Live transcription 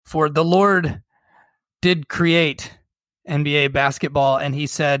For the Lord did create NBA basketball, and he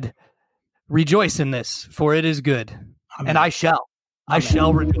said, rejoice in this, for it is good. Amen. And I shall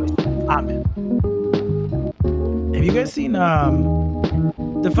rejoice. Amen. Have you guys seen the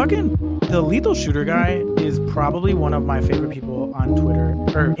Lethal Shooter guy is probably one of my favorite people on Twitter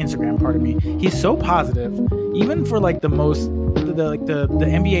or Instagram, pardon me. He's so positive, even for like the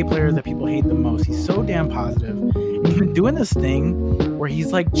NBA players that people hate the most. He's so damn positive. And he's been doing this thing where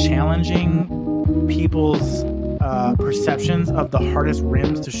he's like challenging people's perceptions of the hardest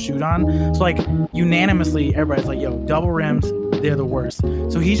rims to shoot on. So like unanimously, everybody's like, yo, double rims, they're the worst.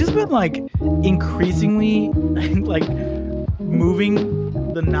 So he's just been like increasingly like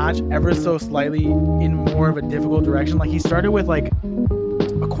moving the notch ever so slightly in more of a difficult direction. Like he started with like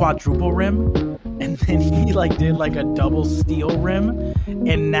a quadruple rim, and then he like did like a double steel rim,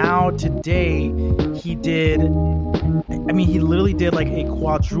 and now today he literally did like a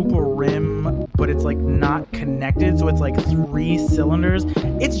quadruple rim, but it's like not connected, so it's like 3 cylinders.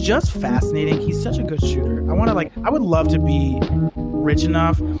 It's just fascinating. He's such a good shooter. I would love to be rich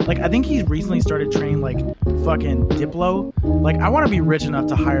enough. Like I think he's recently started training like fucking Diplo. Like I want to be rich enough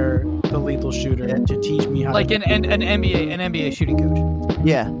to hire the Lethal Shooter to teach me how like to an NBA shooting coach.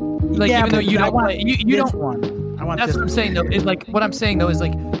 Yeah. Like yeah, even though you don't play, you don't one. I want that's this what I'm saying though. Is like what I'm saying though is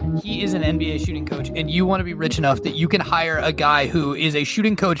like he is an NBA shooting coach, and you want to be rich enough that you can hire a guy who is a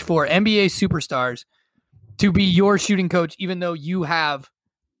shooting coach for NBA superstars to be your shooting coach, even though you have,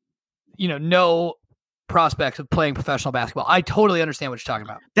 no prospects of playing professional basketball. I totally understand what you're talking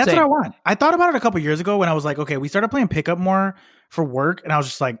about. That's what I want. I thought about it a couple years ago when I was like, okay, we started playing pickup more for work, and I was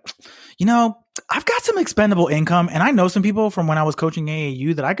just like, I've got some expendable income, and I know some people from when I was coaching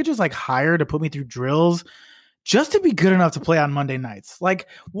AAU that I could just like hire to put me through drills just to be good enough to play on Monday nights. Like,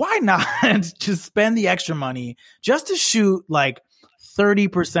 why not just spend the extra money just to shoot like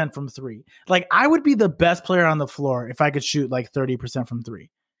 30% from 3? Like, I would be the best player on the floor if I could shoot like 30% from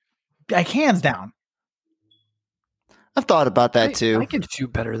 3. Like, hands down. I've thought about that too. I can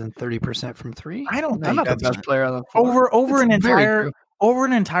shoot better than 30% from 3. I don't think I'm not the best player on the floor. Over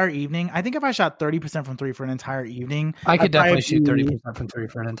an entire evening. I think if I shot 30% from 3 for an entire evening, I could definitely shoot 30% from 3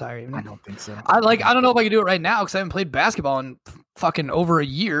 for an entire evening. I don't think so. I don't know if I could do it right now because I haven't played basketball in fucking over a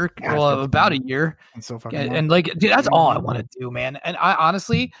year. Well, about a year. And so fucking and like, dude, that's all I want to do, man. And I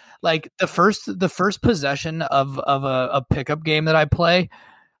honestly like the first possession of a pickup game that I play.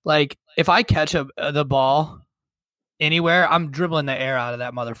 Like, if I catch the ball anywhere, I'm dribbling the air out of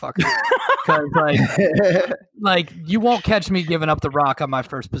that motherfucker. Because like you won't catch me giving up the rock on my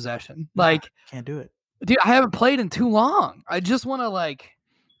first possession. Like, can't do it, dude. I haven't played in too long. I just want to like.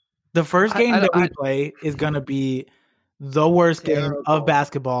 The first game that we play is gonna be the worst game of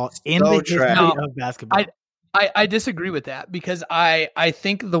basketball in the history of basketball. I disagree with that because I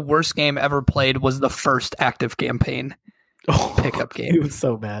think the worst game ever played was the first active campaign pickup game. It was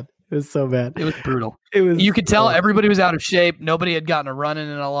so bad. It was so bad. It was brutal. You could tell everybody was out of shape. Nobody had gotten a run in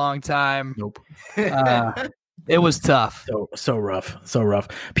a long time. Nope. It was tough. So rough. So rough.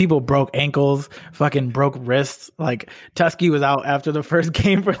 People broke ankles, fucking broke wrists. Like Tusky was out after the first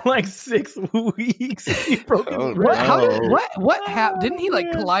game for like 6 weeks. He broke his wrist. What happened? Didn't he like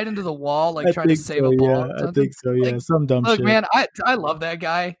collide into the wall, like trying to save a ball? Yeah, I think so. Yeah, like, some dumb shit. Look, man, I love that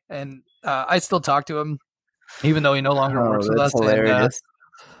guy, and I still talk to him, even though he no longer works with us. Hilarious.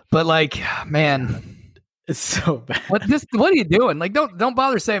 But like, man, it's so bad. What are you doing? Like, don't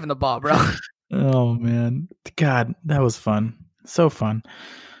bother saving the ball, bro. Oh man, God, that was fun. So fun.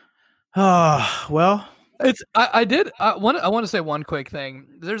 Oh well, I want to say one quick thing.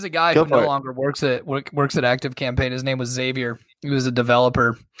 There's a guy who no longer works at Active Campaign. His name was Xavier. He was a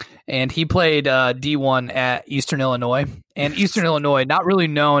developer, and he played D1 at Eastern Illinois. And Eastern Illinois, not really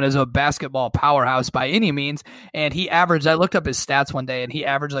known as a basketball powerhouse by any means. And he averaged. I looked up his stats one day, and he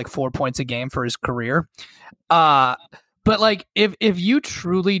averaged like 4 points a game for his career. But like, if you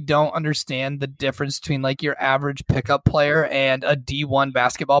truly don't understand the difference between like your average pickup player and a D1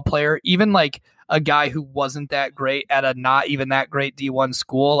 basketball player, even like a guy who wasn't that great at a not even that great D1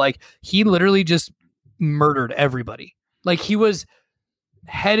 school, like he literally just murdered everybody. Like he was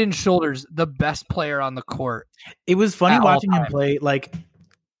head and shoulders the best player on the court. It was funny watching him play. Like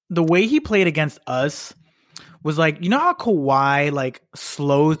the way he played against us was like, you know how Kawhi like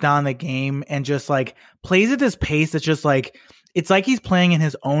slows down the game and just like plays at this pace that's just like, it's like he's playing in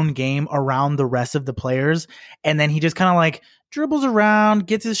his own game around the rest of the players. And then he just kind of like dribbles around,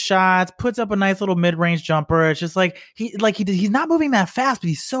 gets his shots, puts up a nice little mid-range jumper. It's just like he's not moving that fast, but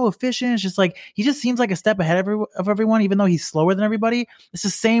he's so efficient. It's just like he just seems like a step ahead of everyone, even though he's slower than everybody. It's the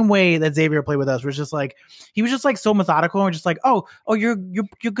same way that Xavier played with us. Where it's just like he was just like so methodical, and we're just like, oh, you're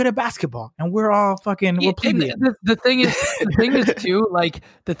good at basketball, and we're all fucking. We're the thing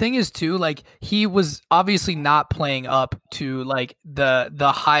is too, like he was obviously not playing up to like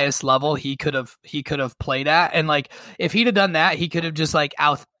the highest level he could have played at, and like if he'd have done that, he could have just like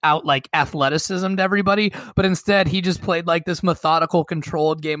out like athleticism to everybody, but instead he just played like this methodical,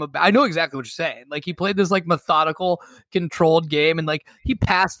 controlled game of. I know exactly what you're saying. Like he played this like methodical, controlled game, and like he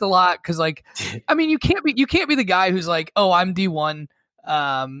passed a lot because like, I mean, you can't be the guy who's like, oh, I'm D1,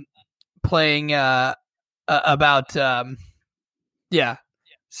 playing about yeah.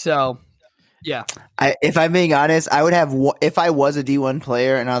 So yeah. If I'm being honest, I would have, if I was a D1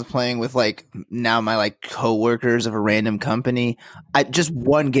 player and I was playing with like now my like coworkers of a random company, just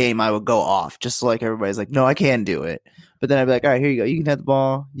one game I would go off just so like everybody's like, no, I can do it. But then I'd be like, all right, here you go. You can have the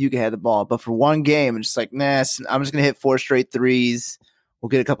ball. You can have the ball. But for one game, I'm just like, nah, I'm just going to hit 4 straight threes. We'll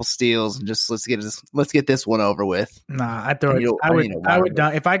get a couple steals and just let's get this one over with. Nah, I'd throw it. I would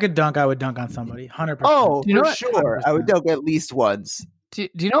dunk. If I could dunk, I would dunk on somebody. 100%. Oh, for sure. 100%. I would dunk at least once. Do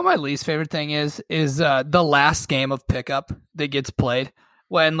you know what my least favorite thing is the last game of pickup that gets played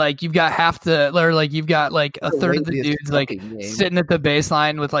when like you've got you've got like a third of the dudes like sitting at the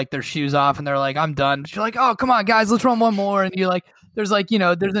baseline with like their shoes off and they're like, I'm done. But you're like, oh, come on guys, let's run one more. And you're like, there's like,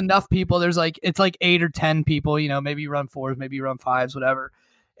 there's enough people. There's like, it's like 8 or 10 people, maybe you run 4s, maybe you run 5s, whatever.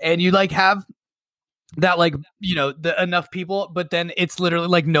 And you like have that like, the enough people, but then it's literally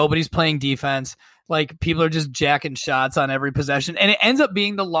like nobody's playing defense. Like people are just jacking shots on every possession, and it ends up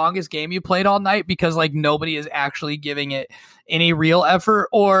being the longest game you played all night because like nobody is actually giving it any real effort.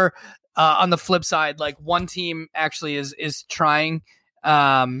 Or on the flip side, like one team actually is trying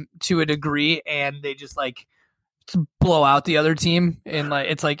to a degree, and they just like blow out the other team, and like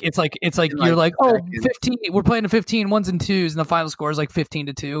it's like you're like, oh, 15, we're playing a 15 1s and 2s, and the final score is like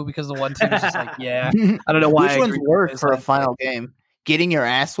 15-2 because the one team is just like, yeah, I don't know why. Which one's worse for a final game? Getting your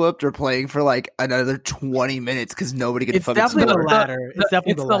ass whooped or playing for like another 20 minutes because nobody can fucking score? The latter. It's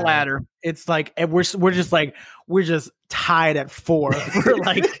definitely the latter. It's like we're just tied at 4 for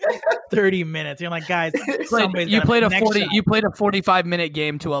like 30 minutes. You're like, guys, you played a 45-minute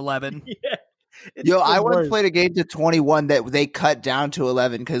game to 11. Yeah. Yo, I once played a game to 21 that they cut down to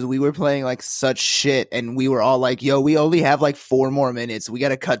 11 because we were playing like such shit, and we were all like, yo, we only have like 4 more minutes. We got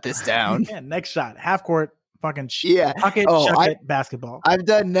to cut this down. Yeah, next shot, half court. Fucking chuck it, basketball. I've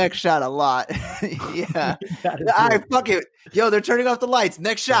done next shot a lot. Yeah. I fuck it. Yo, they're turning off the lights.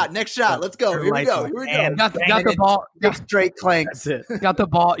 Next shot. Let's go. Here we go. Got the ball. 6 straight clanks. That's it. Got the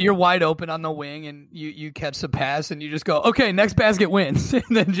ball. You're wide open on the wing, and you catch the pass, and you just go, okay, next basket wins, and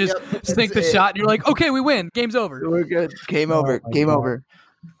then just sink the shot. And you're like, okay, we win. Game's over. We're good. Game over.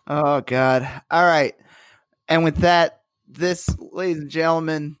 Oh God. All right. And with that, this, ladies and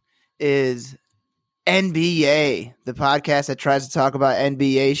gentlemen, is NBA, the podcast that tries to talk about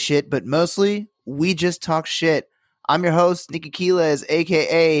NBA shit, but mostly we just talk shit. I'm your host, Nicky Quiles,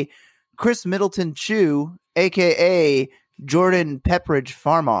 aka Chris Middleton Chu, aka Jordan Pepperidge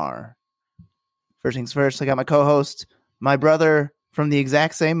Farmar. First things first, I got my co-host, my brother from the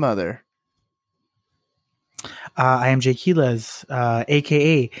exact same mother. I am Jay Quiles,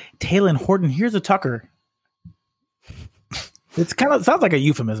 aka Talon Horton. Here's a Tucker. It's sounds like a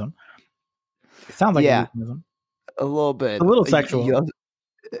euphemism. Sounds like a euphemism. A little bit. A little sexual.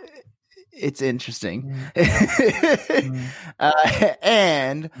 It's interesting.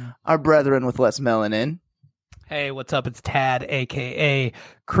 And our brethren with less melanin. Hey, what's up? It's Tad, a.k.a.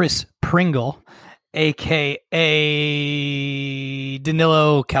 Chris Pringle, a.k.a.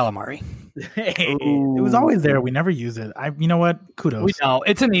 Danilo Calamari. Hey, it was always there. We never use it. You know what? Kudos. We know.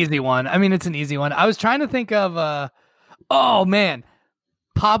 It's an easy one. I mean, it's an easy one. I was trying to think of, Pablo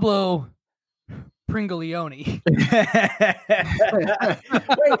Pringlione. Wait,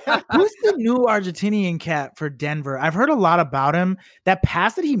 who's the new Argentinian cat for Denver? I've heard a lot about him. That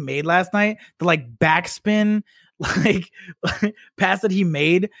pass that he made last night, the like backspin, like pass that he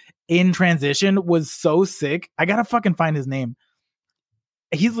made in transition was so sick. I gotta fucking find his name.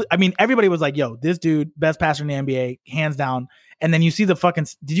 Everybody was like, yo, this dude, best passer in the NBA, hands down. And then you see the fucking,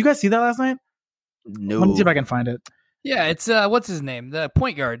 did you guys see that last night? No. Let me see if I can find it. Yeah, it's what's his name? The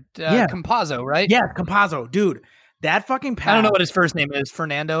point guard, Campazzo, right? Yeah, Campazzo, dude. That fucking pass. I don't know what his first name is,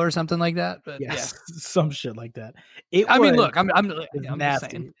 Fernando or something like that. But yes, some shit like that. Look, I'm nasty.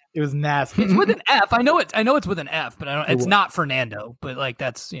 Just saying. It was nasty. It's with an F. I know it's with an F, but I don't. It's not Fernando, but like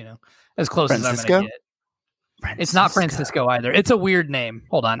that's as close as I'm gonna get. It's not Francisco either. It's a weird name.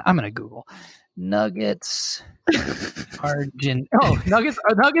 Hold on. I'm going to Google. Nuggets Nuggets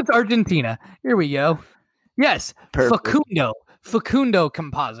Argentina. Here we go. Yes. Perfect. Facundo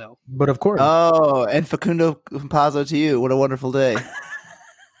Campazzo. But of course. Oh, and Facundo Campazzo to you. What a wonderful day.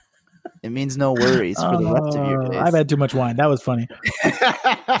 It means no worries for the rest of your days. I've had too much wine. That was funny.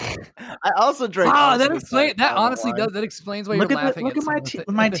 I also drank. That explains why you're laughing. Look at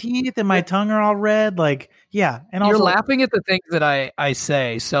my teeth and my tongue are all red. Like, yeah, and you're laughing at the things that I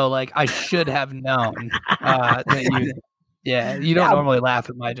say. So, like, I should have known that you. Yeah, you don't normally laugh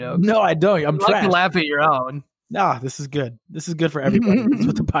at my jokes. No, I don't. I'm trying to laugh at your own. No, this is good. This is good for everybody. That's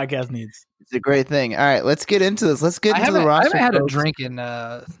what the podcast needs. It's a great thing. All right, let's get into this. Let's get into the roster. I haven't had a drink in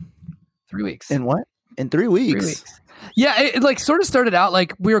 3 weeks. In what? In 3 weeks? 3 weeks. Yeah, it like sort of started out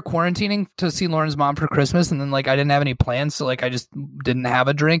like we were quarantining to see Lauren's mom for Christmas, and then like I didn't have any plans, so like I just didn't have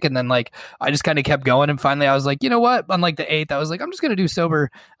a drink, and then like I just kind of kept going, and finally I was like, you know what? On like the 8th, I was like, I'm just gonna do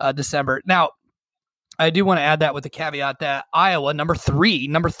sober December. Now, I do want to add that with the caveat that Iowa, number three,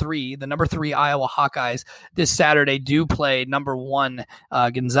 the number 3 Iowa Hawkeyes this Saturday do play number 1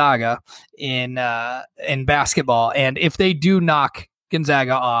 Gonzaga in basketball, and if they do knock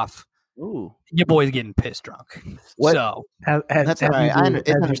Gonzaga off, ooh, your boy's getting pissed drunk. What? So that's all right.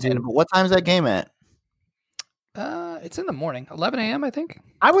 It's understandable. What time is that game at? It's in the morning, 11 a.m. I think.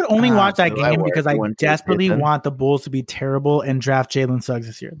 I would only watch that game because I desperately want the Bulls to be terrible and draft Jalen Suggs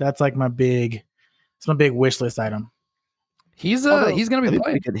this year. That's like my big wish list item. He's going to be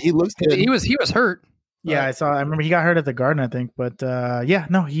playing. He looks good. He was hurt. Yeah, I remember he got hurt at the Garden, I think. But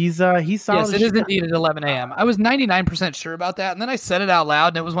he's solid. Yes, it is indeed at 11 a.m. I was 99% sure about that, and then I said it out loud,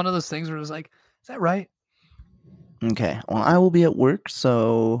 and it was one of those things where it was like, "Is that right?" Okay. Well, I will be at work,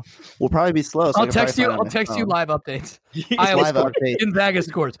 so we'll probably be slow. So I'll text you live updates. Iowa Gonzaga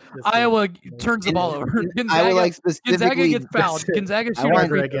scores. Iowa turns the ball over. Gonzaga gets fouled. Gonzaga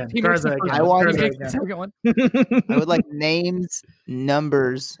shoots again. I would like names,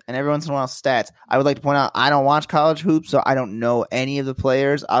 numbers, and every once in a while stats. I would like to point out I don't watch college hoops, so I don't know any of the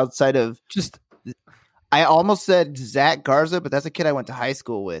players outside of just. I almost said Zach Garza, but that's a kid I went to high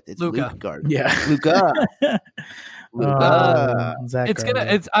school with. It's Luka Garza. Yeah, Luka. I'm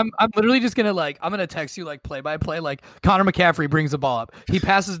literally just gonna I'm gonna text you like play by play. Like Connor McCaffrey brings the ball up. He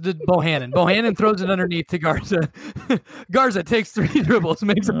passes to Bohannon. Bohannon throws it underneath to Garza. Garza takes 3 dribbles,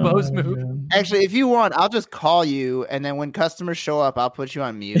 makes a post move. Man. Actually, if you want, I'll just call you, and then when customers show up, I'll put you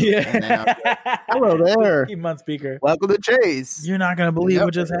on mute. Yeah. And then hello there. Keep him on speaker. Welcome to Chase. You're not gonna believe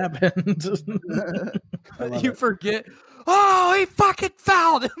what just happened. You forget. Oh, he fucking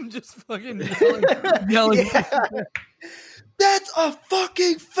fouled him. Just fucking yelling. Yeah. That's a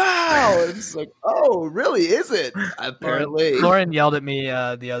fucking foul. It's like, oh, really? Is it? Apparently. Lauren yelled at me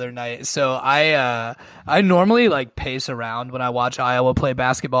the other night. So I normally like pace around when I watch Iowa play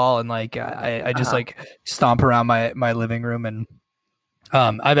basketball, and like I just like stomp around my living room, and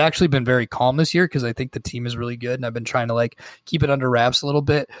I've actually been very calm this year because I think the team is really good, and I've been trying to like keep it under wraps a little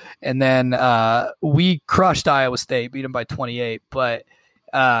bit. And then we crushed Iowa State, beat them by 28. But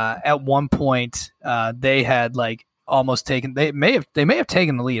at one point, they had like almost taken. They may have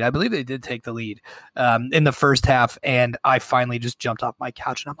taken the lead. I believe they did take the lead in the first half, and I finally just jumped off my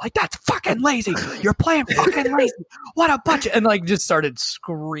couch and I'm like, "That's fucking lazy! You're playing fucking lazy! What a bunch of!" And like just started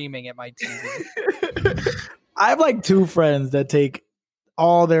screaming at my TV. I have like 2 friends that take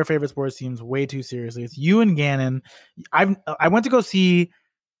all their favorite sports teams way too seriously. It's you and Gannon. I went to go see.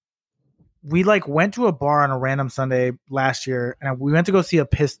 We like went to a bar on a random Sunday last year, and we went to go see a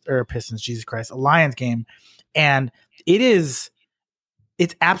Pistons, Jesus Christ, a Lions game, and it's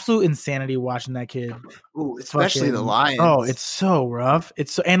absolute insanity watching that kid. Ooh, especially the Lions. Oh, it's so rough.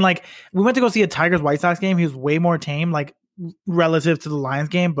 And like we went to go see a Tigers White Sox game. He was way more tame, like relative to the Lions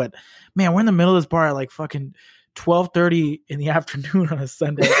game. But man, we're in the middle of this bar at like fucking 12:30 in the afternoon on a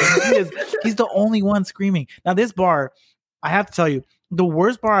Sunday. He's the only one screaming. Now this bar, I have to tell you, the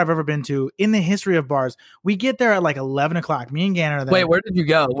worst bar I've ever been to in the history of bars. We get there at like 11 o'clock. Me and Gannon are there. Wait, where did you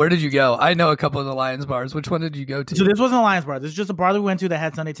go? I know a couple of the Lions bars. Which one did you go to? So this wasn't a Lions bar. This is just a bar that we went to that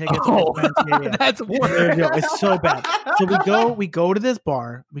had Sunday tickets. Oh, that's worse. It's so bad. So we go to this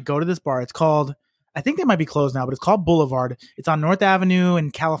bar. It's called, I think they might be closed now, but it's called Boulevard. It's on North Avenue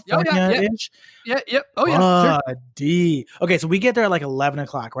in California-ish. Yep. Oh, yeah. Sure. Okay, so we get there at like 11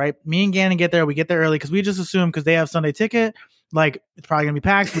 o'clock, right? Me and Gannon get there. We get there early because we just assume because they have Sunday ticket, like it's probably going to be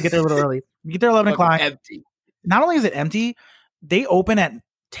packed. We get there a little early. We get there 11 o'clock. Empty. Not only is it empty, they open at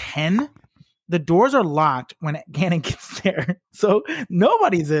 10. The doors are locked when Gannon gets there. So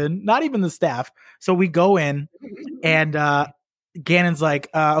nobody's in, not even the staff. So we go in and Gannon's like,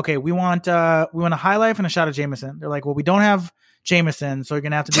 okay, we want a High Life and a shot of Jameson. They're like, well, we don't have Jameson, so you're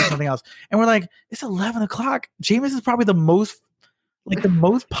gonna have to do something else. And we're like, it's 11 o'clock. Jameson is probably the most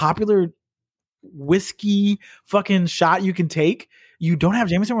popular whiskey fucking shot you can take. You don't have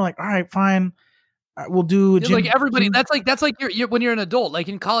Jameson. We're like, all right, fine. We'll do like everybody. That's like you're when you're an adult. Like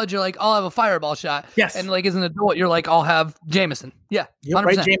in college, you're like, I'll have a Fireball shot. Yes. And like as an adult, you're like, I'll have Jameson. Yeah. Yep,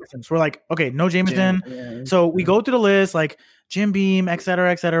 right. Jameson. So we're like, okay, no Jameson. Yeah. So we go through the list, like Jim Beam, et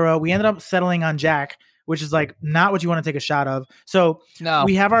cetera, et cetera. We ended up settling on Jack, which is like not what you want to take a shot of. So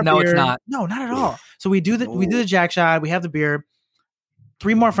we have our beer. It's not. No, not at all. So we do the Jack shot. We have the beer.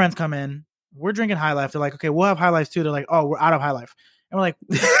 3 more friends come in. We're drinking High Life. They're like, okay, we'll have High Life too. They're like, oh, we're out of High Life. And we're like,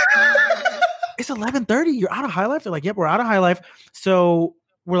 it's 11:30. You're out of High Life. They're like, yep, we're out of High Life. So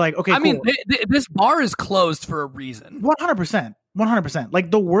we're like, okay, I mean, this bar is closed for a reason. 100%. Like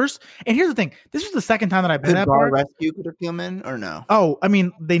the worst. And here's the thing. This was the second time that I've been at that bar. Rescue could have come in or no? Oh, I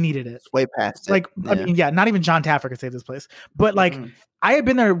mean, they needed it. It's way past it. Like, yeah. I mean, yeah, not even John Taffer could save this place. But like, I had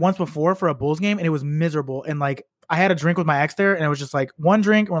been there once before for a Bulls game and it was miserable. And like, I had a drink with my ex there and it was just like one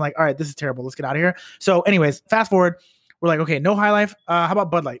drink. And we're like, all right, this is terrible. Let's get out of here. So anyways, fast forward. We're like, okay, no High Life. How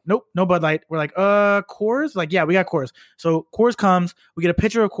about Bud Light? Nope, no Bud Light. We're like, Coors? Like, yeah, we got Coors. So Coors comes. We get a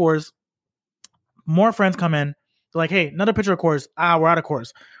pitcher of Coors. More friends come in. They're like, hey, another pitcher of Coors. We're out of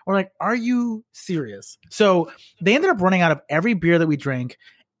Coors. We're like, are you serious? So they ended up running out of every beer that we drank,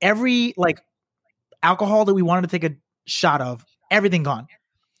 every like alcohol that we wanted to take a shot of, everything gone.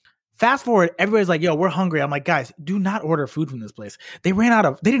 Fast forward, everybody's like, yo, we're hungry. I'm like, guys, do not order food from this place. They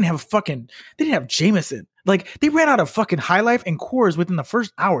didn't have Jameson. Like, they ran out of fucking High Life and Coors within the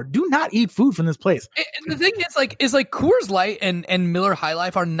first hour. Do not eat food from this place. And the thing is like Coors Light and Miller High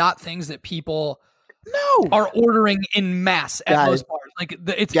Life are not things that people are ordering in mass at most bars. Like,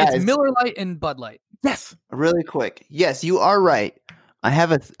 it's Miller Light and Bud Light. Yes. Really quick. Yes, you are right. I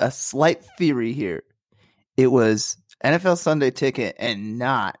have a slight theory here. It was NFL Sunday Ticket and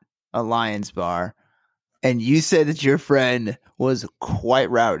not a Lions bar, and you said that your friend was quite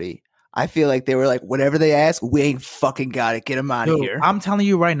rowdy. I feel like they were like, whatever they ask, we ain't fucking got it. Get them out of here. I'm telling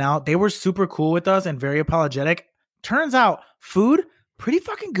you right now, they were super cool with us and very apologetic. Turns out, food, pretty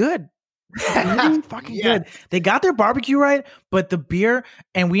fucking good. Really fucking good. They got their barbecue right, but the beer,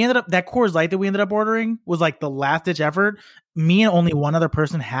 and we ended up, that Coors Light that we ended up ordering was like the last ditch effort. Me and only one other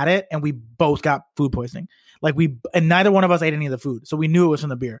person had it, and we both got food poisoning. Like and neither one of us ate any of the food, so we knew it was from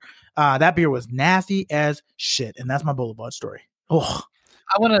the beer. That beer was nasty as shit, and that's my Boulevard story. Oh,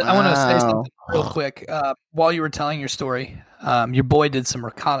 I want to say something real quick. While you were telling your story, your boy did some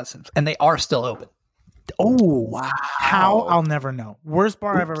reconnaissance, and they are still open. Oh wow! How? I'll never know. Worst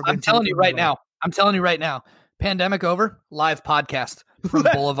bar I've ever been to. I'm telling you right now. Pandemic over. Live podcast from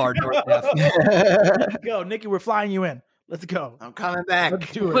Boulevard North. Go, Nikki. We're flying you in. Let's go. I'm coming back.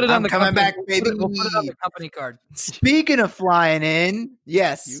 Put it on the coming back, baby. We'll put it on the company card. Speaking of flying in,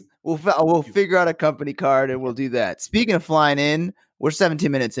 yes, we'll figure out a company card and we'll do that. Speaking of flying in, we're 17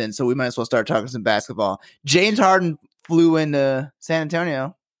 minutes in, so we might as well start talking some basketball. James Harden flew into San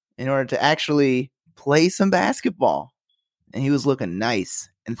Antonio in order to actually play some basketball, and he was looking nice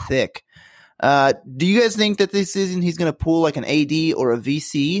and thick. Do you guys think that this season he's going to pull like an AD or a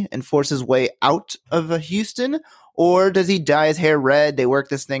VC and force his way out of Houston? Or does he dye his hair red? They work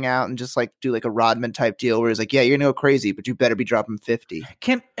this thing out and just like do like a Rodman type deal where he's like, yeah, you're going to go crazy, but you better be dropping 50.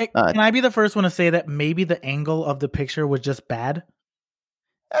 Can I be the first one to say that maybe the angle of the picture was just bad?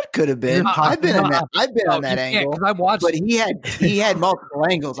 That could have been. I've been on that angle. I watched, but he had multiple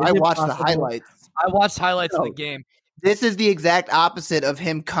angles. I watched the highlights. I watched highlights of the game. This is the exact opposite of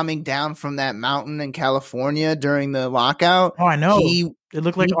him coming down from that mountain in California during the lockout. Oh, I know. It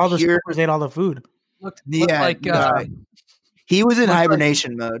looked like all the strippers ate all the food. Looked like he was in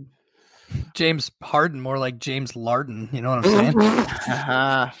hibernation mode. James Harden, more like James Larden. You know what I'm saying?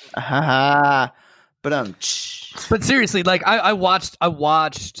 But seriously, like I watched the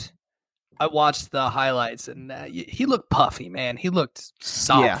highlights, and he looked puffy, man. He looked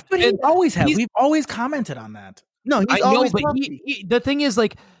soft. Yeah. But he always has. We've always commented on that. No, he's always puffy. The thing is,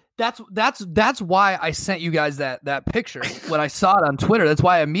 like, that's why I sent you guys that picture when I saw it on Twitter. That's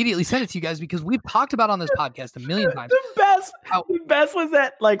why I immediately sent it to you guys, because we've talked about on this podcast a million times. The best was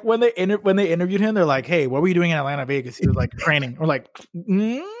that, like, when they interviewed him, they're like, "Hey, what were you doing in Atlanta, Vegas?" He was like, "Training." We're like, "But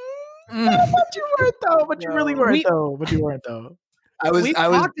you weren't though. But you really weren't though. But you weren't though." I was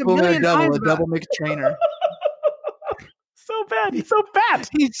pulling a double mixed trainer. So bad. He's so bad.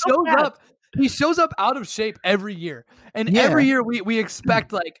 He shows up. He shows up out of shape every year. And every year we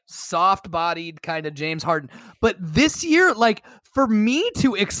expect like soft-bodied kind of James Harden. But this year, like for me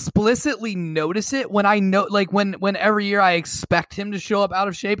to explicitly notice it when I know, like when every year I expect him to show up out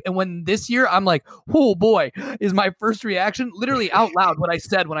of shape, and when this year I'm like, oh boy, is my first reaction literally out loud what I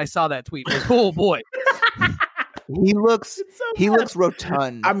said when I saw that tweet was, oh boy. He looks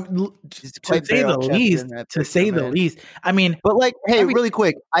rotund. To say the least. I mean, but like, hey, really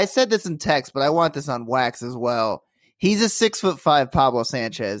quick, I said this in text, but I want this on wax as well. He's a 6'5" Pablo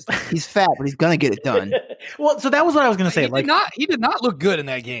Sanchez. He's fat, but he's gonna get it done. Well, so that was what I was gonna say. He did not look good in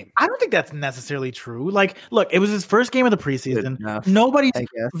that game. I don't think that's necessarily true. Like, look, it was his first game of the preseason.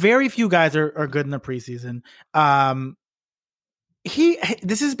 Very few guys are good in the preseason.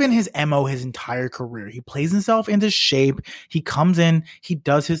 This has been his MO his entire career. He plays himself into shape. He comes in, he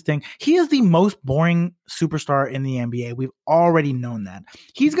does his thing. He is the most boring superstar in the NBA. We've already known that.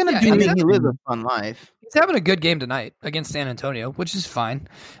 He's going to do he lives a fun life. He's having a good game tonight against San Antonio, which is fine.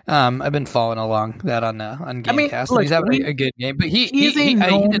 I've been following along that on Gamecast. He's having a good game, but he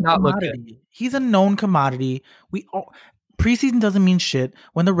did not look good. He's a known commodity. Preseason doesn't mean shit.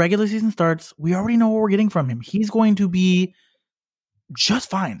 When the regular season starts, we already know what we're getting from him. He's going to be just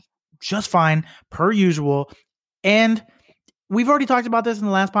fine per usual. And we've already talked about this in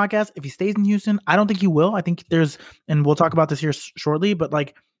the last podcast. If he stays in Houston, I don't think he will. I think and we'll talk about this here shortly, but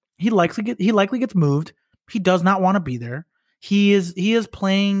like he likely gets moved. He does not want to be there. He's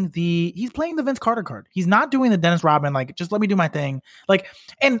playing the Vince Carter card. He's not doing the Dennis Rodman, like, just let me do my thing. Like,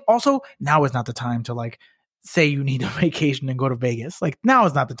 and also now is not the time to like say you need a vacation and go to Vegas. Like, now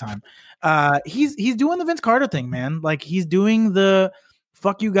is not the time. He's doing the Vince Carter thing, man. Like, he's doing the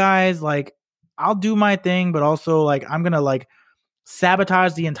fuck you guys. Like, I'll do my thing, but also like I'm gonna like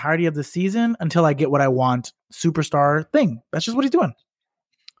sabotage the entirety of the season until I get what I want. Superstar thing. That's just what he's doing.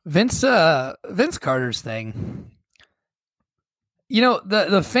 Vince Carter's thing. You know,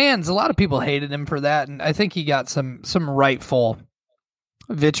 the fans, a lot of people hated him for that, and I think he got some rightful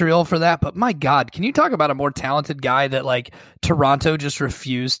vitriol for that. But my God, can you talk about a more talented guy that like Toronto just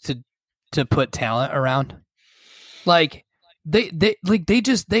refused to put talent around? Like they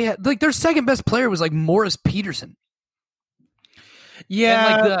had like their second best player was like Morris Peterson.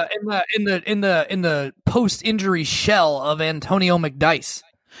 Yeah, and like in the post injury shell of Antonio McDyess.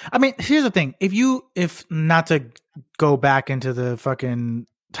 I mean, here's the thing: if not to go back into the fucking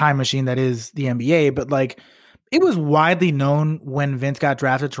time machine that is the NBA, but like it was widely known when Vince got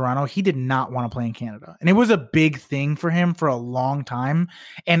drafted to Toronto, he did not want to play in Canada, and it was a big thing for him for a long time.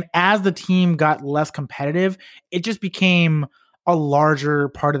 And as the team got less competitive, it just became a larger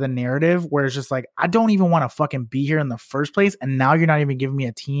part of the narrative where it's just like, I don't even want to fucking be here in the first place, and now you're not even giving me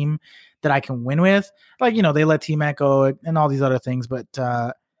a team that I can win with. Like, you know, they let T-Mac go and all these other things, but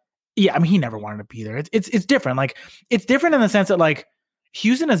yeah, I mean, he never wanted to be there. It's different. Like, it's different in the sense that like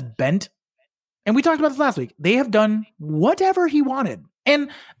Houston has bent, and we talked about this last week. They have done whatever he wanted. And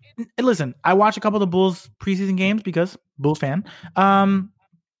listen, I watched a couple of the Bulls preseason games because Bulls fan. John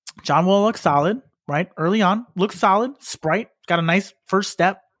Wall looks solid, right? Early on, looks solid. Sprite got a nice first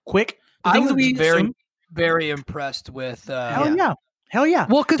step, quick. I was very impressed with. Hell yeah.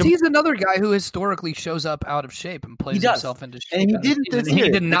 Well, because he's another guy who historically shows up out of shape and plays himself into shape. And he didn't this year.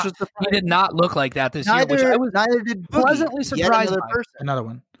 He did not look like that this year, which I was pleasantly surprised by. Another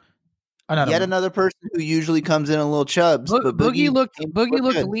one. Another person who usually comes in a little chubs. Boogie looked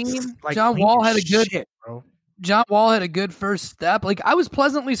lean. Like, John Wall had a good shit, bro. John Wall had a good first step. Like, I was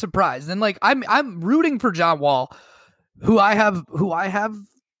pleasantly surprised, and like I'm rooting for John Wall, who I have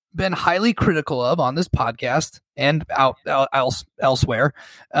been highly critical of on this podcast and elsewhere.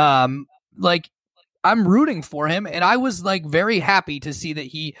 Like, I'm rooting for him, and I was like very happy to see that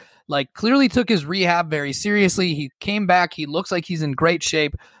he like clearly took his rehab very seriously. He came back. He looks like he's in great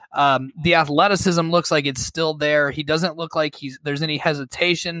shape. The athleticism looks like it's still there. He doesn't look like there's any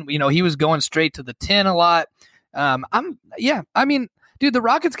hesitation. You know, he was going straight to the 10 a lot. I mean, dude, the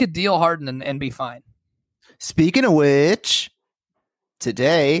Rockets could deal Harden and be fine. Speaking of which,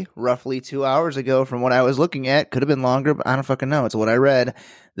 today, roughly 2 hours ago from what I was looking at, could have been longer, but I don't fucking know. It's what I read.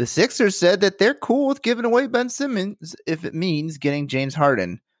 The Sixers said that they're cool with giving away Ben Simmons if it means getting James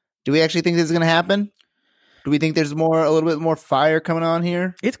Harden. Do we actually think this is going to happen? Do we think there's a little bit more fire coming on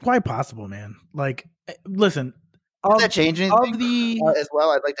here? It's quite possible, man. Like, listen. Does that change anything as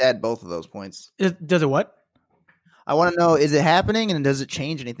well? I'd like to add both of those points. Does it what? I want to know, is it happening, and does it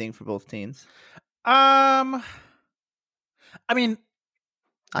change anything for both teams? I mean,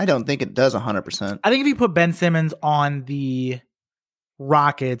 I don't think it does 100%. I think if you put Ben Simmons on the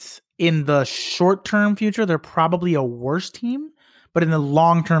Rockets in the short-term future, they're probably a worse team. but in the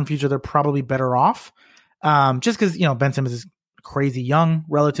long-term future, they're probably better off. Just because, Ben Simmons is crazy young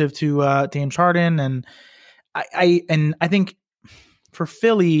relative to James Harden. And I think for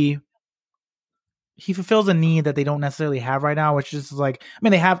Philly, he fulfills a need that they don't necessarily have right now, which is like, I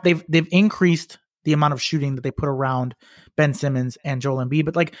mean, they've increased the amount of shooting that they put around Ben Simmons and Joel Embiid,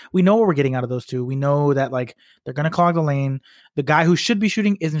 but like, we know what we're getting out of those two. We know that like they're going to clog the lane. The guy who should be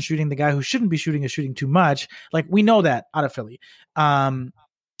shooting isn't shooting. The guy who shouldn't be shooting is shooting too much. Like, we know that out of Philly.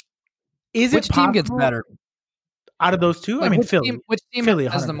 Which team gets better out of those two? Like, I mean, Philly. Which team Philly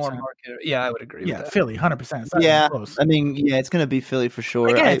has 100%. the more market? Yeah, I would agree with that. Philly, 100%. Yeah, I mean, it's going to be Philly for sure.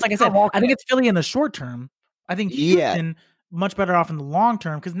 Again, it's like I said, I think it's Philly in the short term. I think Houston much better off in the long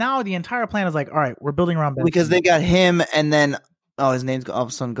term because now the entire plan is like, all right, we're building around Ben because Simmons. they got him and then his name's all of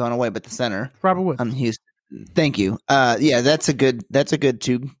a sudden gone away, but the center Robert Woods. Houston. Thank you. That's a good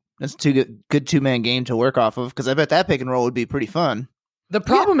two-man game to work off of because I bet that pick and roll would be pretty fun. The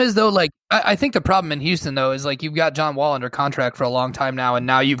problem is though, like I think the problem in Houston though is like you've got John Wall under contract for a long time now, and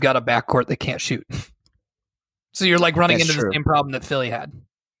now you've got a backcourt that can't shoot. So you're like running into the same problem that Philly had.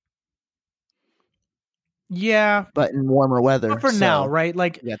 Yeah, but in warmer weather. But for now, right?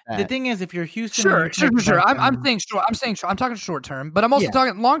 Like the thing is, if you're Houston, sure. I'm saying short. I'm talking short term, but I'm also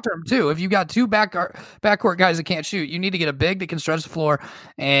talking long term too. If you got two backcourt guys that can't shoot, you need to get a big that can stretch the floor,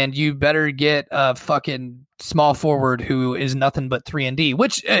 and you better get a fucking small forward who is nothing but 3-and-D.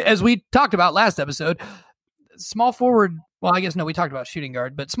 Which, as we talked about last episode, small forward. Well, I guess no, we talked about shooting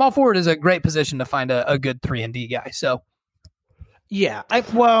guard, but small forward is a great position to find a good 3-and-D guy. So. Yeah, like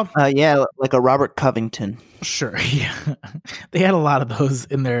a Robert Covington. Sure, yeah, they had a lot of those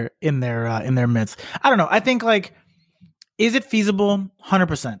in their midst. I don't know. I think like, is it feasible?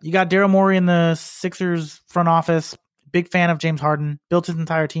 100%. You got Daryl Morey in the Sixers front office. Big fan of James Harden. Built his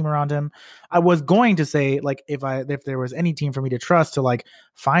entire team around him. I was going to say like if there was any team for me to trust to like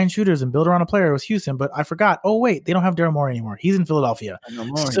find shooters and build around a player, it was Houston. But I forgot. Oh wait, they don't have Daryl Morey anymore. He's in Philadelphia.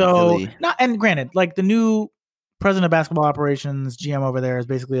 And granted, like the new president of basketball operations, GM over there, is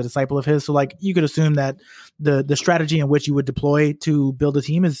basically a disciple of his. So like you could assume that the strategy in which you would deploy to build a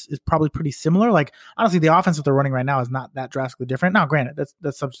team is probably pretty similar. Like honestly, the offense that they're running right now is not that drastically different. Now, granted,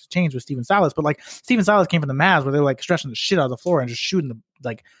 that's subject to change with Steven Silas, but like Steven Silas came from the Mavs where they're like stretching the shit out of the floor and just shooting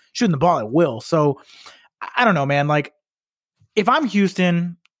the ball at will. So I don't know, man. Like if I'm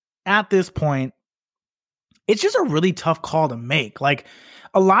Houston at this point, it's just a really tough call to make. Like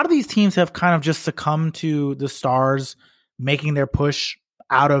a lot of these teams have kind of just succumbed to the stars making their push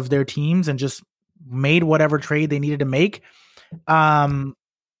out of their teams and just made whatever trade they needed to make.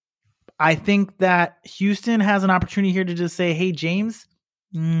 I think that Houston has an opportunity here to just say, hey, James,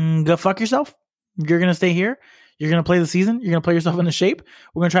 go fuck yourself. You're going to stay here. You're going to play the season. You're going to play yourself into shape.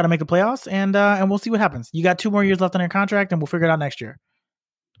 We're going to try to make the playoffs and we'll see what happens. You got 2 more years left on your contract and we'll figure it out next year.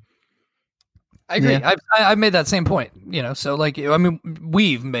 I agree. Yeah. I've made that same point, so like, I mean,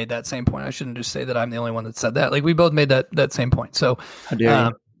 we've made that same point. I shouldn't just say that I'm the only one that said that. Like we both made that same point. So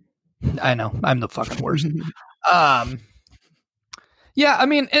I know I'm the fucking worst. Yeah, I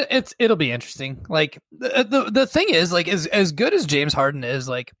mean, it'll be interesting. Like the thing is like, as good as James Harden is,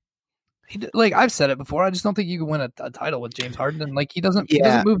 like, like I've said it before, I just don't think you can win a title with James Harden. And like, he doesn't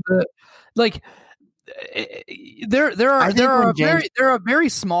move the, like, there are a very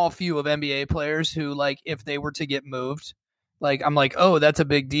small few of NBA players who like if they were to get moved, like I'm like, oh, that's a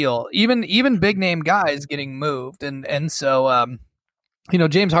big deal. Even big name guys getting moved, and so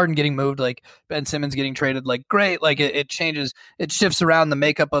James Harden getting moved, like Ben Simmons getting traded, like great, like it changes, it shifts around the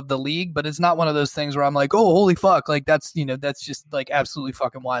makeup of the league, but it's not one of those things where I'm like, oh, holy fuck, like that's that's just like absolutely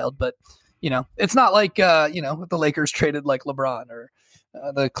fucking wild. But it's not like the Lakers traded like LeBron or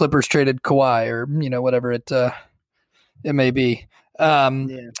the Clippers traded Kawhi or whatever it may be.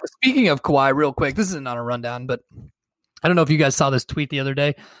 Speaking of Kawhi, real quick, this isn't on a rundown, but I don't know if you guys saw this tweet the other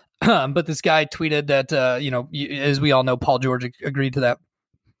day, but this guy tweeted that as we all know, Paul George agreed to that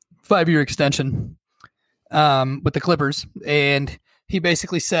 5-year extension with the Clippers, and he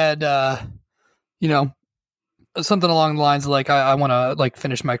basically said something along the lines of like I want to like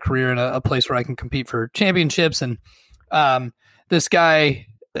finish my career in a place where I can compete for championships. And this guy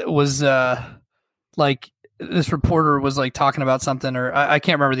was like, this reporter was like talking about something, or I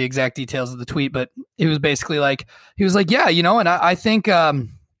can't remember the exact details of the tweet, but he was basically like, yeah, and I think there's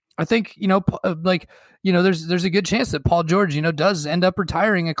a good chance that Paul George, does end up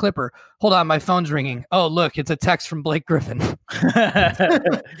retiring a Clipper. Hold on, my phone's ringing. Oh, look, it's a text from Blake Griffin.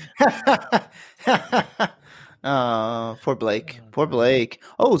 Poor Blake.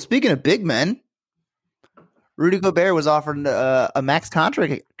 Oh, speaking of big men, Rudy Gobert was offered a max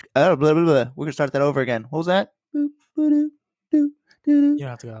contract. Blah, blah, blah. We're gonna start that over again. What was that? You don't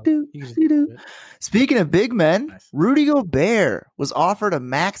have to go. You can just do it. Speaking of big men, Rudy Gobert was offered a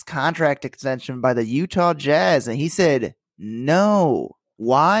max contract extension by the Utah Jazz, and he said no.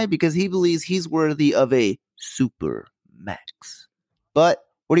 Why? Because he believes he's worthy of a super max. But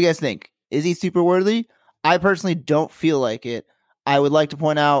what do you guys think? Is he super worthy? I personally don't feel like it. I would like to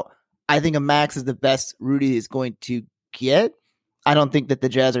point out, I think a max is the best Rudy is going to get. I don't think that the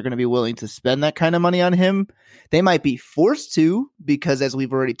Jazz are going to be willing to spend that kind of money on him. They might be forced to, because as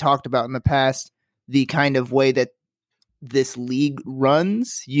we've already talked about in the past, the kind of way that this league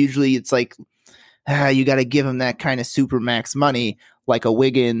runs, usually it's like, you got to give him that kind of super max money, like a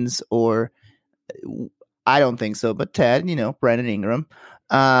Wiggins or I don't think so, but Ted, Brandon Ingram.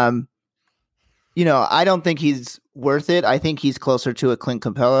 I don't think he's worth it. I think he's closer to a Clint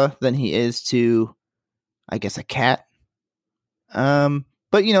Capella than he is to, I guess, a Cat.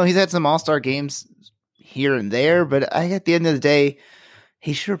 But he's had some all-star games here and there, but at the end of the day,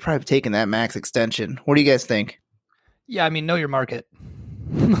 he should have probably taken that max extension. What do you guys think? Yeah, I mean, know your market.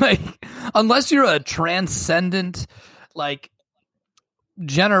 Like, unless you're a transcendent, like,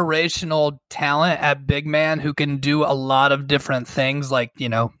 generational talent at big man who can do a lot of different things, like,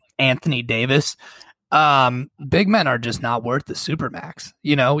 Anthony Davis, big men are just not worth the supermax.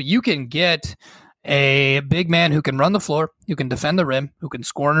 You can get a big man who can run the floor, who can defend the rim, who can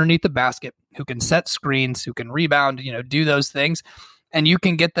score underneath the basket, who can set screens, who can rebound, do those things. And you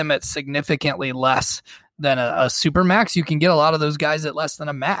can get them at significantly less than a super max. You can get a lot of those guys at less than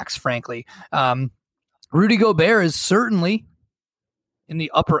a max, frankly. Rudy Gobert is certainly in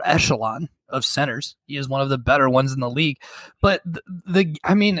the upper echelon of centers. He is one of the better ones in the league. But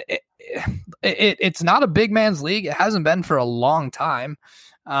it's not a big man's league. It hasn't been for a long time.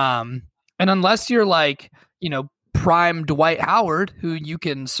 And unless you're like, prime Dwight Howard, who you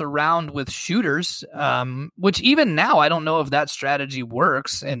can surround with shooters, which even now, I don't know if that strategy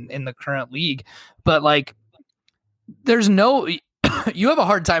works in the current league, but like there's no, you have a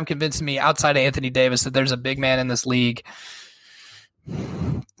hard time convincing me outside of Anthony Davis that there's a big man in this league.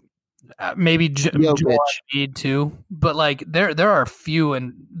 Maybe Joel Embiid too, but like there are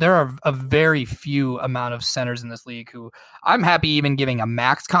a very few amount of centers in this league who I'm happy even giving a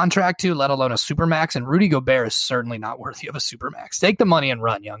max contract to, let alone a super max. And Rudy Gobert is certainly not worthy of a super max. Take the money and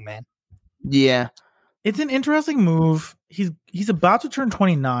run, young man. Yeah, it's an interesting move. He's about to turn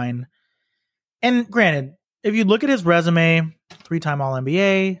 29, and granted, if you look at his resume, 3-time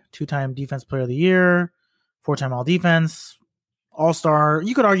All-NBA, 2-time Defense Player of the Year, 4-time All-Defense, All-Star.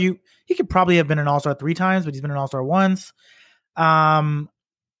 You could argue he could probably have been an All-Star 3 times, but he's been an All-Star once.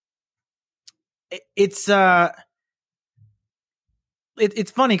 It's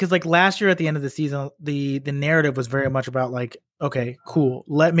funny because like last year at the end of the season, the narrative was very much about like, okay, cool.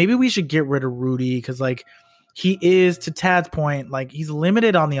 Maybe we should get rid of Rudy because like he is, to Tad's point, like he's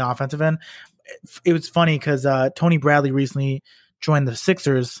limited on the offensive end. It was funny because Tony Bradley recently joined the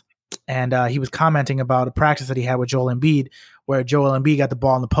Sixers. And he was commenting about a practice that he had with Joel Embiid, where Joel Embiid got the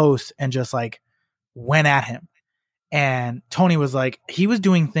ball in the post and just like went at him. And Tony was like, he was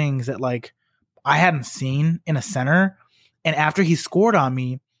doing things that like I hadn't seen in a center. And after he scored on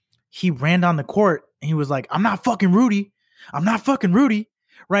me, he ran down the court and he was like, I'm not fucking Rudy. I'm not fucking Rudy.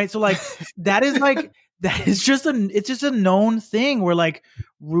 Right. So like that is like, it's just a known thing where like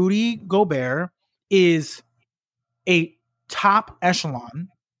Rudy Gobert is a top echelon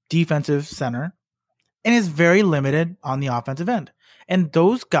defensive center and is very limited on the offensive end. And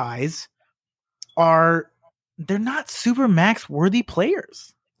those guys they're not super max worthy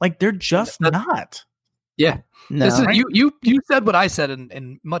players. Like they're just not. Yeah. No. This is, you said what I said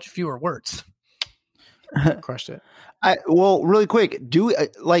in much fewer words. Crushed it. Really quick, do we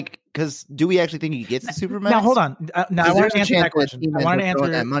actually think he gets the super max? Now hold on. Now I wanted to answer that question. I wanted to answer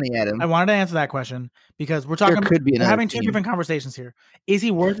that money at him. I wanted to answer that question because we're having two different conversations here. Is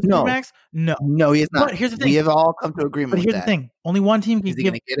he worth the super max? No, he is not. But here's the thing: we have all come to agreement. But here's the thing: only one team can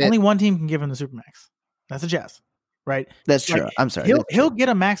give him the super max. That's the Jazz, right? That's true. I'm sorry. He'll get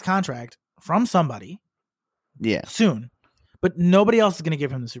a max contract from somebody, soon, but nobody else is going to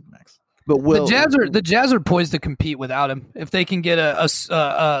give him the super max. But the Jazz are poised to compete without him if they can get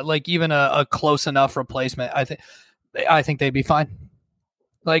a close enough replacement. I think they'd be fine.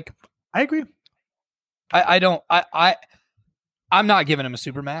 Like I agree. I'm not giving him a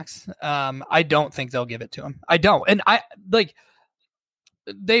super max. I don't think they'll give it to him. I don't, and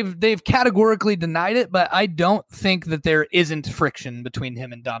they've categorically denied it, but I don't think that there isn't friction between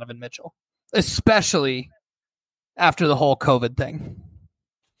him and Donovan Mitchell, especially after the whole COVID thing.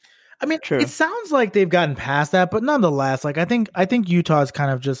 I mean, It sounds like they've gotten past that, but nonetheless, like I think Utah is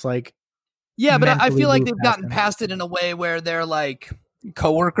kind of just like, Yeah, but I feel like they've gotten past it in a way where they're like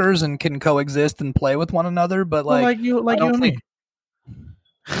coworkers and can coexist and play with one another. But like you and me.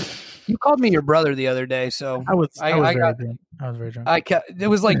 You called me your brother the other day, so I was very drunk. It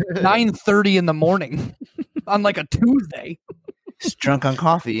was like 9:30 in the morning on like a Tuesday. Just drunk on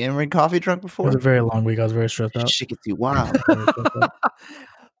coffee. And coffee drunk before? It was a very long week. I was very stressed out. Shit gets you wild.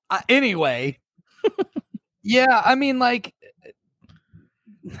 Anyway, yeah, I mean, like,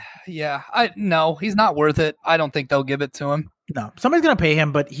 yeah, no, he's not worth it. I don't think they'll give it to him. No, somebody's gonna pay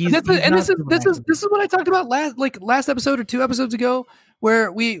him, but this is what I talked about last episode or 2 episodes ago,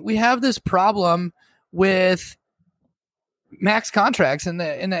 where we have this problem with max contracts in the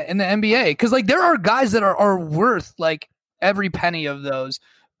NBA, because like there are guys that are worth like every penny of those,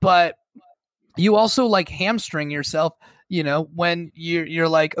 but you also like hamstring yourself, you know, when you're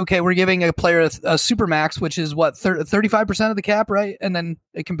like, okay, we're giving a player a super max, which is what 35% of the cap, right? And then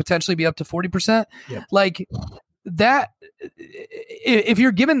it can potentially be up to 40%. Yep. Like that, if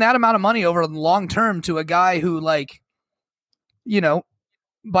you're giving that amount of money over the long term to a guy who, like, you know,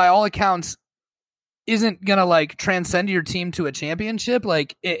 by all accounts isn't gonna like transcend your team to a championship,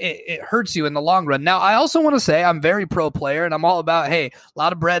 like it hurts you in the long run. Now, I also want to say I'm very pro player and I'm all about, hey, a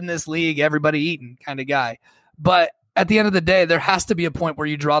lot of bread in this league, everybody eating kind of guy. But at the end of the day, there has to be a point where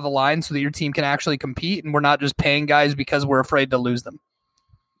you draw the line so that your team can actually compete, and we're not just paying guys because we're afraid to lose them.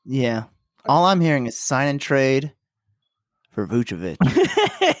 Yeah. All I'm hearing is sign and trade for Vucevic.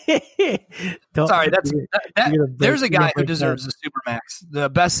 Sorry, there's a guy who deserves a supermax, the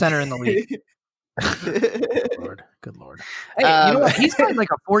best center in the league. Good Lord. Hey, you know what? He's got like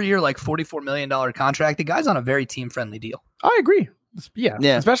a 4-year, like $44 million contract. The guy's on a very team-friendly deal. I agree. Yeah.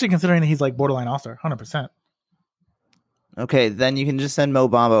 Especially considering that he's like borderline all-star, 100%. Okay, then you can just send Mo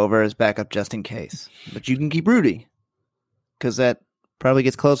Bamba over as backup just in case. But you can keep Rudy, because that probably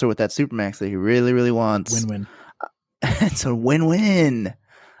gets closer with that supermax that he really, really wants. Win-win. It's a win-win.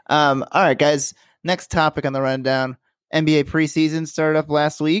 All right, guys. Next topic on the rundown. NBA preseason started up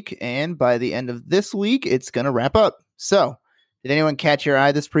last week, and by the end of this week, it's going to wrap up. So, did anyone catch your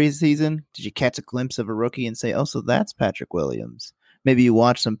eye this preseason? Did you catch a glimpse of a rookie and say, oh, so that's Patrick Williams? Maybe you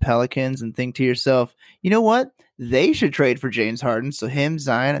watch some Pelicans and think to yourself, you know what? They should trade for James Harden so him,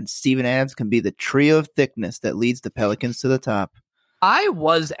 Zion, and Steven Adams can be the trio of thickness that leads the Pelicans to the top. I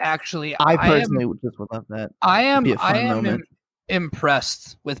personally just would love that. I am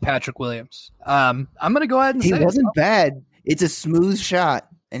impressed with Patrick Williams. I'm going to go ahead and say he wasn't bad. It's a smooth shot,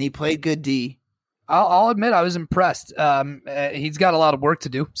 and he played good D. I'll admit I was impressed. He's got a lot of work to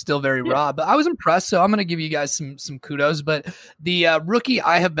do, still very raw, but I was impressed. So I'm going to give you guys some kudos. But the rookie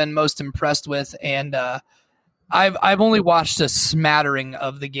I have been most impressed with, and I've only watched a smattering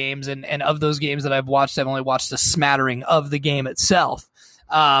of the games, and of those games that I've watched, I've only watched a smattering of the game itself.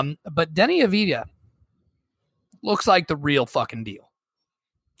 But Denny Avdia looks like the real fucking deal.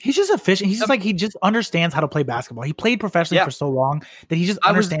 He's just efficient. He's just like, he just understands how to play basketball. He played professionally for so long that he just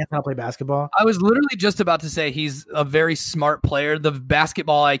understands how to play basketball. I was literally just about to say he's a very smart player. The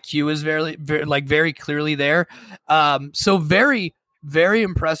basketball IQ is very clearly there. So very, very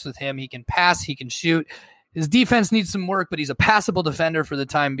impressed with him. He can pass, he can shoot. His defense needs some work, but he's a passable defender for the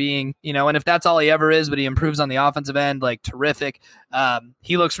time being, you know, and if that's all he ever is, but he improves on the offensive end, like terrific.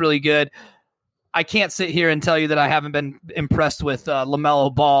 He looks really good. I can't sit here and tell you that I haven't been impressed with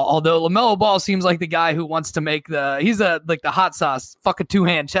LaMelo Ball, although LaMelo Ball seems like the guy who wants to make he's the hot sauce, fuck a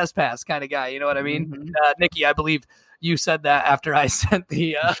 2-hand chest pass kind of guy. You know what I mean? Mm-hmm. Nikki, I believe you said that after I sent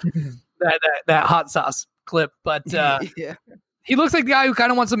the that hot sauce clip, but he looks like the guy who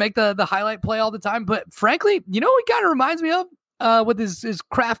kind of wants to make the highlight play all the time. But frankly, you know what he kind of reminds me of with his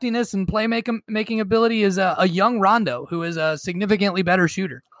craftiness and making ability is a young Rondo who is a significantly better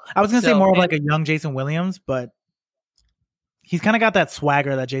shooter. I was going to say more of like a young Jason Williams, but he's kind of got that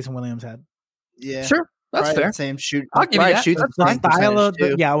swagger that Jason Williams had. Yeah. Sure. That's fair. Same shoot. I'll give you that. Shoots the style of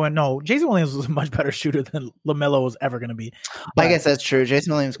no, Jason Williams was a much better shooter than LaMelo was ever going to be. But I guess that's true.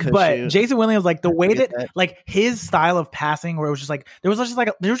 Jason Williams could shoot. Jason Williams, like the way that like his style of passing, where it was just like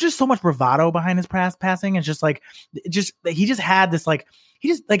there was just so much bravado behind his passing, and he just had this like. He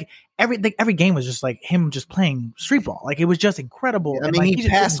just like every game was just like him just playing street ball. Like it was just incredible. Yeah, I mean, he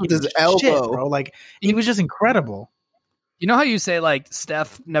passed with his elbow, bro. Like he was just incredible. You know how you say like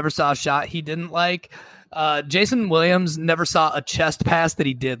Steph never saw a shot he didn't like? Jason Williams never saw a chest pass that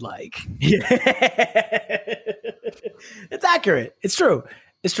he did like. Yeah. It's accurate. It's true.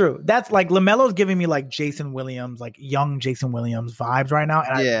 It's true. That's like LaMelo's giving me like Jason Williams, like young Jason Williams vibes right now.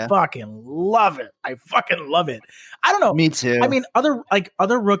 And I fucking love it. I don't know. Me too. I mean,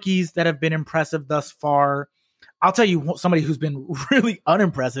 other rookies that have been impressive thus far. I'll tell you somebody who's been really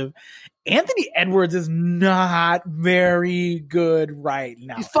unimpressive. Anthony Edwards is not very good right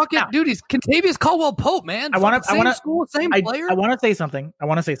now. He's dude. He's Contavious Caldwell-Pope, man. Same player. I want to say something.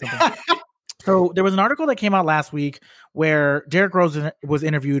 So there was an article that came out last week where Derrick Rose was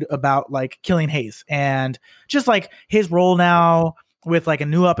interviewed about like Killian Hayes and just like his role now with like a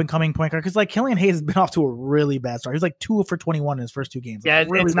new up and coming point guard. Cause like Killian Hayes has been off to a really bad start. He's like 2 for 21 in his first 2 games. Yeah,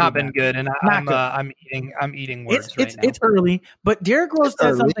 really, it's not been bad. good. And I'm eating words right now. It's early, but Derrick Rose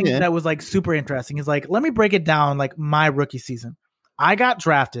said something that was like super interesting. He's like, let me break it down. Like my rookie season, I got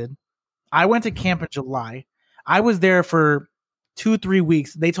drafted. I went to camp in July. I was there for 2-3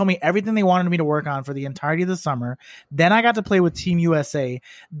 weeks. They told me everything they wanted me to work on for the entirety of the summer. Then I got to play with Team USA.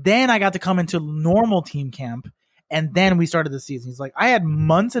 Then I got to come into normal team camp. And then we started the season. He's like, I had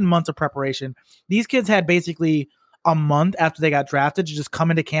months and months of preparation. These kids had basically a month after they got drafted to just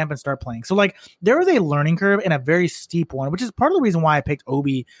come into camp and start playing. So like there was a learning curve and a very steep one, which is part of the reason why I picked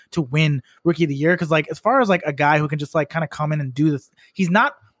Obi to win Rookie of the Year. Cause like, as far as like a guy who can just like kind of come in and do this, he's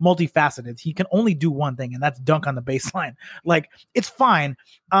not multifaceted. He can only do one thing, and that's dunk on the baseline. Like it's fine.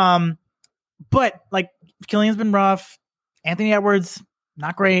 But like Killian's been rough. Anthony Edwards,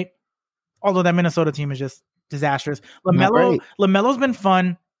 not great. Although that Minnesota team is just disastrous. LaMelo's been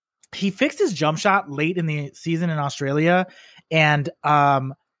fun. He fixed his jump shot late in the season in Australia, and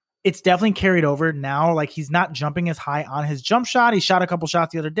it's definitely carried over now. Like he's not jumping as high on his jump shot. He shot a couple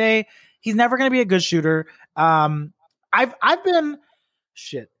shots the other day. He's never going to be a good shooter. I've been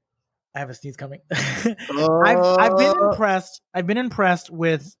shit. I have a sneeze coming. I've been impressed. I've been impressed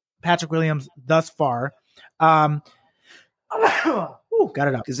with Patrick Williams thus far. Got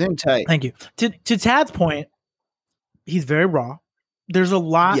it up. Zoom tight. Thank you. To Tad's point, he's very raw. There's a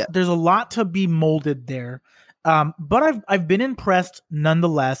lot. Yeah. There's a lot to be molded there. But I've been impressed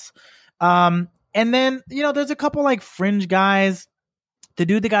nonetheless. And then there's a couple like fringe guys. The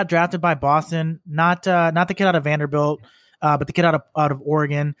dude that got drafted by Boston, not the kid out of Vanderbilt, but the kid out of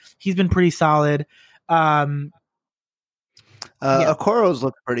Oregon. He's been pretty solid. Okoro's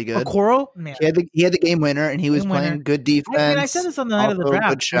looked pretty good. Okoro, man. He had the game winner, and he was playing good defense. I said this on the night of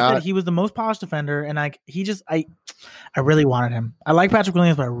the draft. He was the most polished defender, and I really wanted him. I like Patrick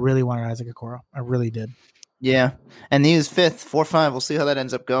Williams, but I really wanted Isaac Okoro. I really did. Yeah, and he was 5th, 4-5. We'll see how that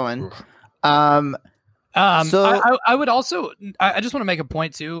ends up going. So I would also, I just want to make a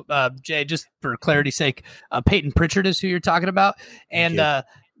point too, Jay, just for clarity's sake. Peyton Pritchard is who you're talking about, and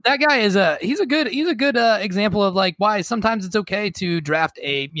that guy is he's a good example of like why sometimes it's okay to draft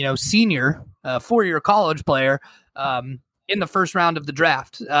a senior 4-year college player in the first round of the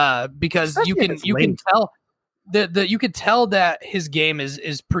draft because you can tell you could tell that his game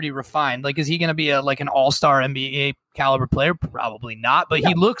is pretty refined. Like, is he going to be like an all-star NBA caliber player? Probably not, but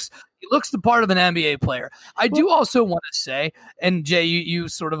he looks the part of an NBA player. I do also want to say, and Jay, you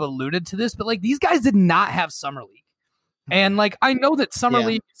sort of alluded to this, but like these guys did not have summer league. And like, I know that summer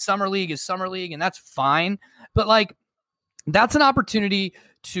league is summer league, and that's fine. But like, that's an opportunity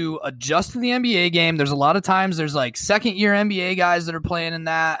to adjust to the NBA game. There's a lot of times there's like second year NBA guys that are playing in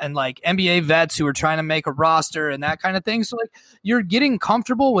that, and like NBA vets who are trying to make a roster and that kind of thing. So like, you're getting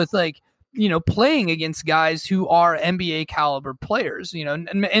comfortable with like, playing against guys who are NBA caliber players, and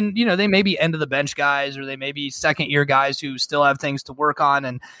they may be end of the bench guys, or they may be second year guys who still have things to work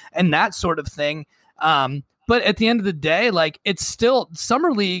on and that sort of thing. But at the end of the day, like it's still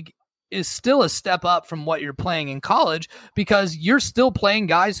summer league is still a step up from what you're playing in college because you're still playing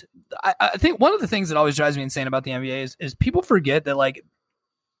guys. I think one of the things that always drives me insane about the NBA is people forget that like,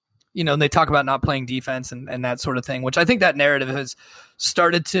 they talk about not playing defense and that sort of thing, which I think that narrative has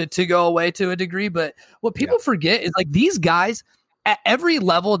started to go away to a degree. But what people forget is like these guys at every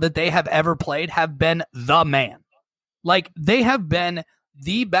level that they have ever played have been the man. Like they have been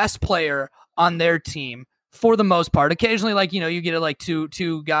the best player on their team for the most part. Occasionally, like, you get like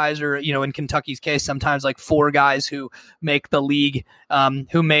two guys, or, in Kentucky's case, sometimes like 4 guys who make the league,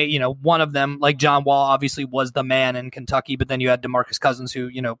 who may, one of them, like John Wall, obviously was the man in Kentucky, but then you had DeMarcus Cousins who,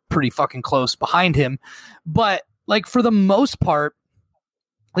 pretty fucking close behind him. But like for the most part,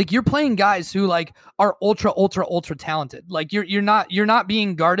 like you're playing guys who like are ultra talented. Like you're not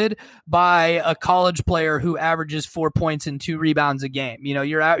being guarded by a college player who averages 4 points and 2 rebounds a game.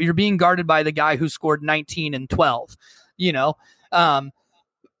 You're being guarded by the guy who scored 19 and 12. And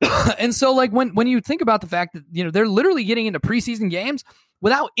so like when you think about the fact that they're literally getting into preseason games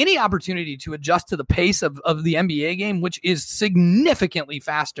without any opportunity to adjust to the pace of the NBA game, which is significantly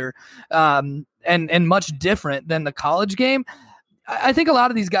faster and much different than the college game. I think a lot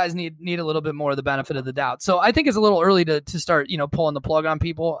of these guys need a little bit more of the benefit of the doubt. So I think it's a little early to start, pulling the plug on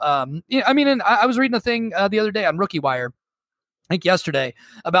people. And I was reading a thing the other day on Rookie Wire, I think yesterday,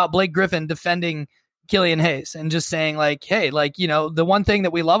 about Blake Griffin defending Killian Hayes and just saying like, hey, like, the one thing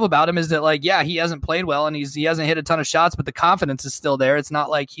that we love about him is that like, yeah, he hasn't played well and he hasn't hit a ton of shots, but the confidence is still there. It's not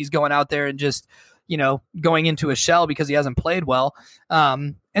like he's going out there and just, going into a shell because he hasn't played well.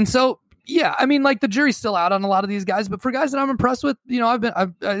 And so, yeah, I mean, like the jury's still out on a lot of these guys, but for guys that I'm impressed with,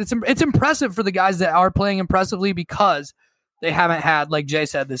 it's impressive for the guys that are playing impressively because they haven't had, like Jay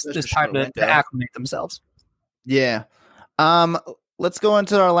said, this time to acclimate themselves. Yeah. Let's go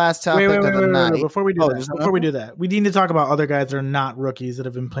into our last topic of the night. Before we do that, we need to talk about other guys that are not rookies that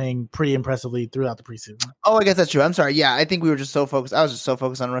have been playing pretty impressively throughout the preseason. Oh, I guess that's true. I'm sorry. Yeah, I think we were just so focused. I was just so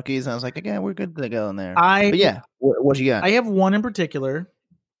focused on rookies, and I was like, again, we're good to go in there. But yeah, what you got? I have one in particular.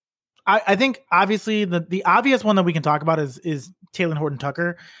 I think obviously the obvious one that we can talk about is Talen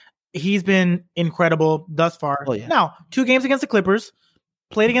Horton-Tucker. He's been incredible thus far. Oh, yeah. Now, 2 games against the Clippers,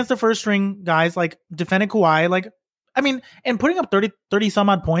 played against the first string guys, like defended Kawhi, like. I mean, and putting up 30 some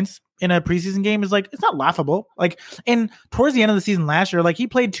odd points in a preseason game is like, it's not laughable. Like, and towards the end of the season last year, like he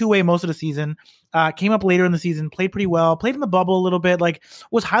played 2-way most of the season, came up later in the season, played pretty well, played in the bubble a little bit, like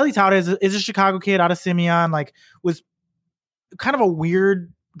was highly touted as a Chicago kid out of Simeon, like was kind of a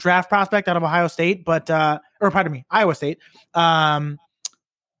weird draft prospect out of Ohio State, but, Iowa State.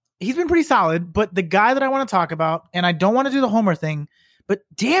 He's been pretty solid, but the guy that I want to talk about, and I don't want to do the homer thing, but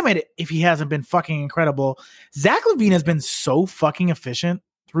damn it, if he hasn't been fucking incredible. Zach LaVine has been so fucking efficient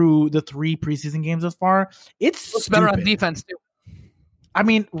through the 3 preseason games thus far. It's better on defense too. I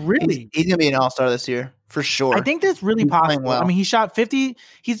mean, really, he's gonna be an all-star this year for sure. I think that's really possible. Well. I mean, he shot 50.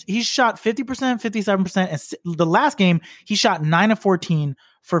 He's shot 50%, 57%. And the last game, he shot 9 of 14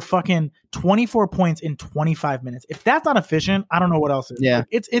 for fucking 24 points in 25 minutes. If that's not efficient, I don't know what else is. Yeah, like,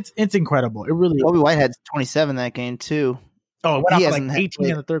 it's incredible. It really. Bobby White had 27 that game too. Oh, it went up like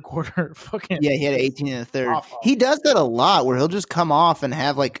 18 in the third quarter. Fucking yeah, he had 18 in the third. Awful. He does that a lot, where he'll just come off and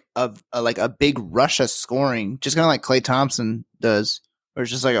have like a big rush of scoring, just kind of like Klay Thompson does, where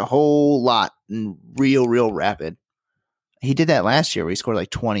it's just like a whole lot and real rapid. He did that last year, where he scored like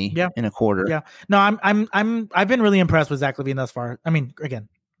 20 in a quarter. Yeah, no, I've been really impressed with Zach LaVine thus far. I mean, again,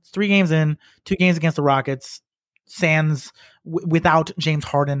 it's 3 games in, 2 games against the Rockets, Sands without James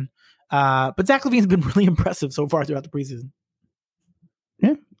Harden, but Zach LaVine's been really impressive so far throughout the preseason.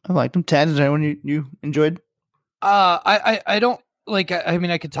 Yeah, I liked him. Tad, is there anyone you enjoyed? I don't like. I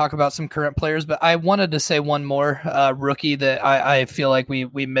mean, I could talk about some current players, but I wanted to say one more rookie that I feel like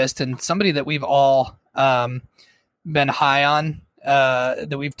we missed, and somebody that we've all been high on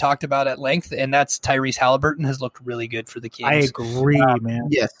that we've talked about at length, and that's Tyrese Halliburton. Has looked really good for the Kings. I agree, man.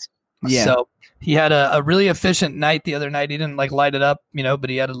 Yes. Yeah. So he had a really efficient night the other night. He didn't like light it up,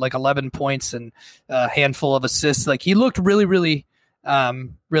 but he had like 11 points and a handful of assists. Like he looked really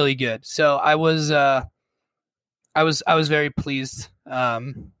really good. So I was very pleased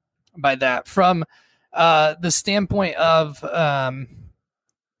by that from the standpoint of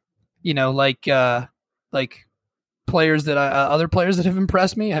like players that other players that have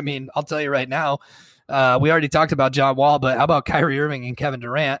impressed me. I mean, I'll tell you right now, we already talked about John Wall, but how about Kyrie Irving and Kevin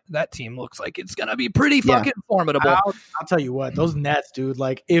Durant? That team looks like it's going to be pretty fucking formidable. I'll tell you what, those Nets, dude,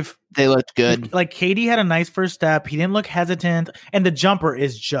 like if they looked good, like KD had a nice first step. He didn't look hesitant. And the jumper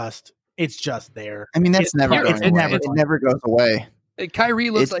is it's just there. I mean, that's never going away. It never goes away. Kyrie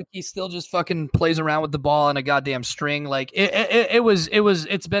looks like he still just fucking plays around with the ball in a goddamn string. Like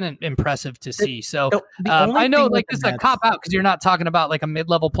it's been impressive to see. So I know like this is a cop out because you're not talking about like a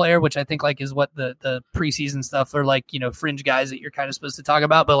mid-level player, which I think like is what the preseason stuff or like, fringe guys that you're kind of supposed to talk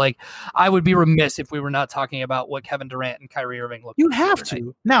about. But like, I would be remiss if we were not talking about what Kevin Durant and Kyrie Irving look. You have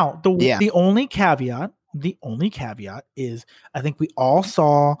to. Now, the only caveat is I think we all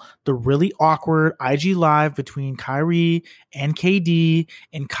saw the really awkward IG live between Kyrie and KD,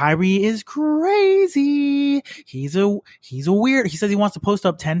 and Kyrie is crazy. He's a weird. He says he wants to post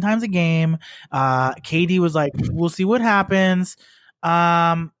up 10 times a game. KD was like, we'll see what happens.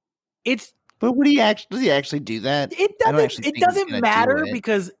 But does he actually do that? It doesn't matter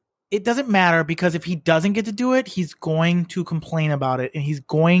because it doesn't matter because if he doesn't get to do it, he's going to complain about it and he's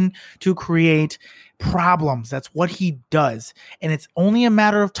going to create problems. That's what he does. And it's only a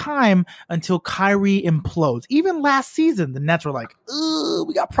matter of time until Kyrie implodes. Even last season, the Nets were like, "Ugh,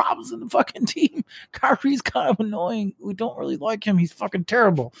 we got problems in the fucking team. Kyrie's kind of annoying. We don't really like him. He's fucking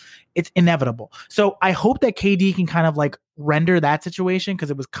terrible." It's inevitable. So I hope that KD can kind of like render that situation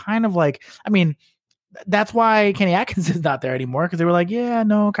because it was kind of like, I mean, that's why Kenny Atkins is not there anymore because they were like, yeah,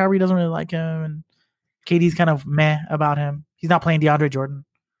 no, Kyrie doesn't really like him. And KD's kind of meh about him. He's not playing DeAndre Jordan.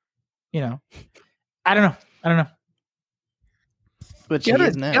 You know, I don't know. But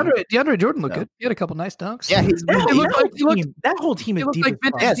DeAndre Jordan looked good. He had a couple nice dunks. Yeah, that whole team is deep.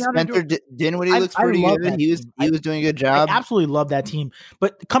 Yeah, Spencer Dinwiddie looks pretty good. He was doing a good job. I absolutely love that team.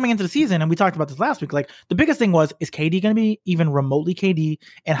 But coming into the season, and we talked about this last week, like the biggest thing is KD going to be even remotely KD,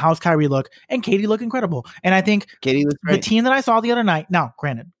 and how's Kyrie look? And KD look incredible. And I think KD looks great. The team that I saw the other night. Now,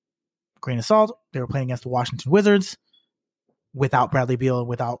 granted, grain of salt, they were playing against the Washington Wizards without Bradley Beal,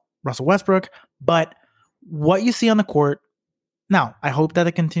 without Russell Westbrook. But what you see on the court. Now, I hope that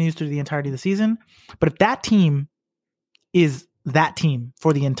it continues through the entirety of the season. But if that team is that team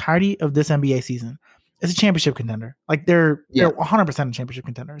for the entirety of this NBA season, it's a championship contender. Like they're 100% a championship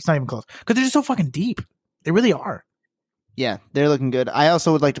contender. It's not even close because they're just so fucking deep. They really are. Yeah, they're looking good. I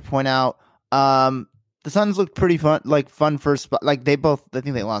also would like to point out the Suns looked pretty fun first spot. Like I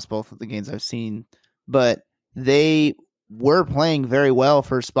think they lost both of the games I've seen, but they were playing very well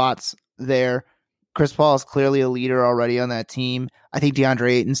for spots there. Chris Paul is clearly a leader already on that team. I think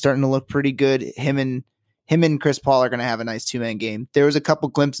DeAndre Ayton's starting to look pretty good. Him and Chris Paul are going to have a nice 2-man game. There was a couple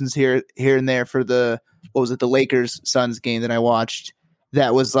glimpses here and there for the Lakers Suns game that I watched.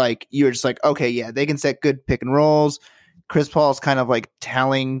 That was like you were just like, okay, yeah, they can set good pick and rolls. Chris Paul's kind of like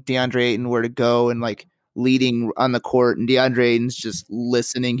telling DeAndre Ayton where to go and like leading on the court, and DeAndre Ayton's just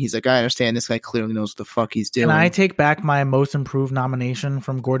listening. He's like, I understand this guy clearly knows what the fuck he's doing. Can I take back my most improved nomination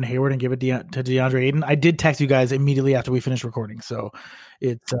from Gordon Hayward and give it to DeAndre Ayton? I did text you guys immediately after we finished recording, so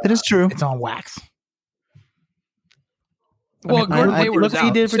that is true. It's on wax. Well, Gordon Hayward look what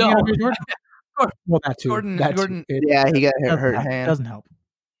he did for DeAndre Jordan. Well, that too. Gordon, he got hurt hand. Doesn't help.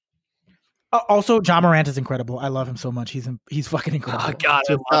 Also, John Morant is incredible. I love him so much. He's fucking incredible. Oh God,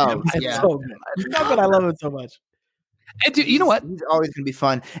 I love him. Yeah. So good. I love him so much. And dude, you know what? He's always going to be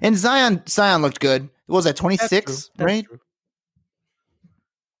fun. And Zion looked good. What was that, 26? Right?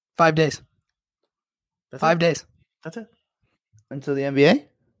 5 days. 5 days. That's it. Until the NBA?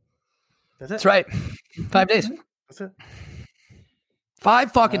 That's right. 5 days. That's it.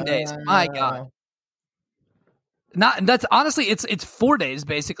 5 fucking days. My God. That's honestly, it's 4 days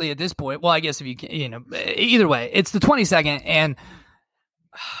basically at this point. Well, I guess if you can, either way, it's the 22nd, and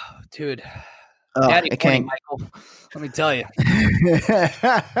dude, Daddy Morning, Michael. Let me tell you,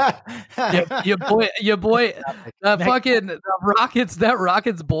 your boy, that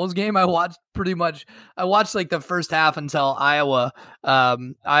Rockets Bulls game. I watched like the first half until Iowa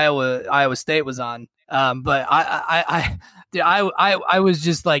State was on. But I was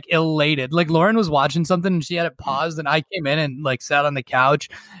just like elated. Like Lauren was watching something and she had it paused, and I came in and like sat on the couch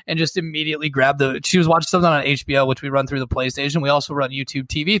and just immediately she was watching something on HBO, which we run through the PlayStation. We also run YouTube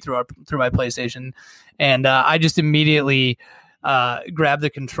TV through my PlayStation, and I just immediately grabbed the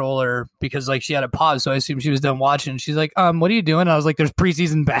controller because like she had it paused, so I assumed she was done watching. She's like, "What are you doing?" And I was like, "There's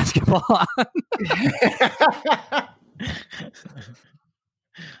preseason basketball on."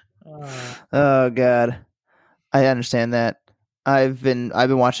 Oh God, I understand that. I've been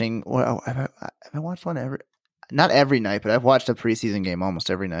watching. Well, I've watched one not every night, but I've watched a preseason game almost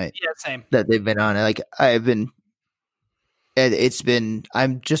every night. Yeah, same. That they've been on. Like I've been. It's been.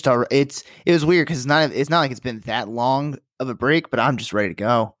 I'm just. It was weird because it's not like it's been that long of a break, but I'm just ready to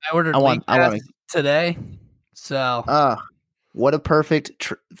go. I ordered League Pass today, so. What a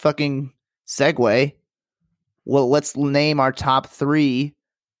perfect fucking segue. Well, let's name our top 3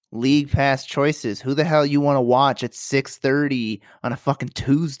 League Pass choices. Who the hell you want to watch at 6:30 on a fucking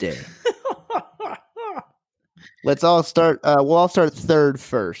Tuesday? Let's all start. We'll all start third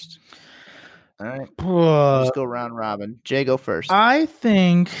first. All right. Just go round robin. Jay, go first. I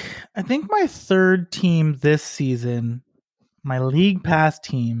think my third team this season, my League Pass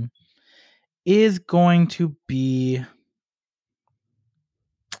team, is going to be.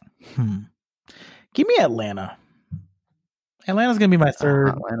 Give me Atlanta. Atlanta's going to be my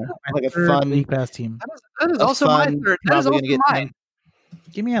third. Like a fun League Pass team. That is also my third. That is also mine.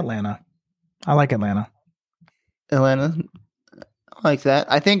 Give me Atlanta. I like Atlanta. I like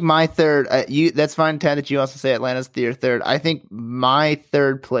that. I think my third. That's fine, Ted. That you also say Atlanta's your third. I think my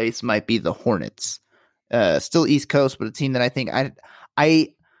third place might be the Hornets. Still East Coast, but a team that I think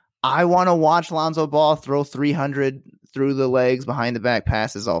I want to watch Lonzo Ball throw 300 through the legs behind the back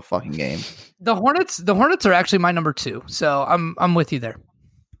passes all fucking game. The Hornets are actually my number 2, so I'm with you there.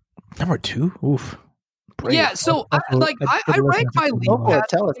 Number 2? Oof. Brave. Yeah, so I rank my League Pass.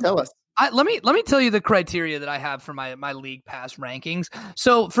 Tell us. Let me tell you the criteria that I have for my League Pass rankings.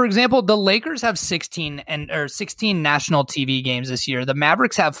 So, for example, the Lakers have 16 national TV games this year. The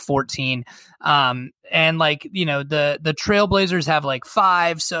Mavericks have 14. and like, the Trailblazers have like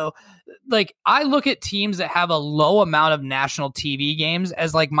 5. So like I look at teams that have a low amount of national TV games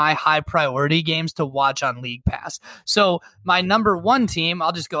as like my high priority games to watch on League Pass. So my number 1 team,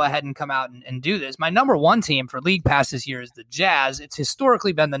 I'll just go ahead and come out and do this. My number 1 team for League Pass this year is the Jazz. It's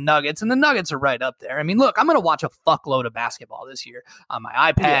historically been the Nuggets, and the Nuggets are right up there. I mean, look, I'm going to watch a fuckload of basketball this year on my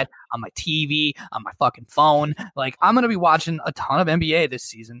iPad, on my TV, on my fucking phone. Like I'm going to be watching a ton of NBA this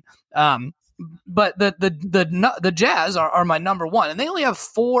season. But the Jazz are my number 1, and they only have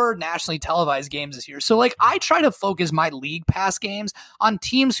 4 nationally televised games this year. So like I try to focus my League Pass games on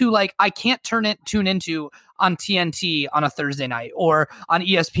teams who like I can't tune into on TNT on a Thursday night or on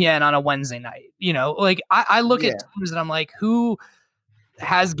ESPN on a Wednesday night. Like I look at teams and I'm like, who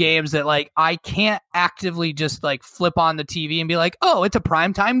has games that like I can't actively just like flip on the TV and be like, oh, it's a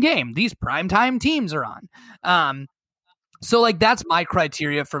primetime game. These primetime teams are on. So like that's my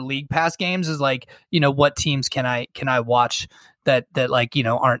criteria for League Pass games is like, what teams can I watch that like,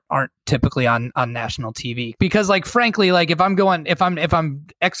 aren't typically on national TV, because like, frankly, like if I'm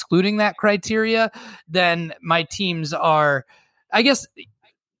excluding that criteria, then my teams are, I guess,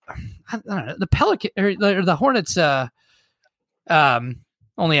 I don't know, the Pelican or the Hornets,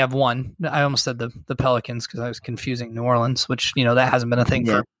 only have 1. I almost said the Pelicans because I was confusing New Orleans, which, that hasn't been a thing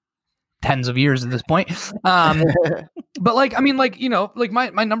for tens of years at this point. But like, I mean, like, like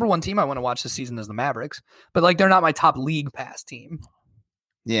my number 1 team I want to watch this season is the Mavericks, but like, they're not my top League Pass team.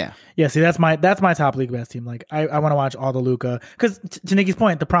 Yeah. See, that's my top League Pass team. Like I want to watch all the Luka, because to Nikki's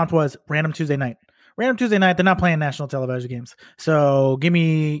point, the prompt was random Tuesday night. They're not playing national television games. So give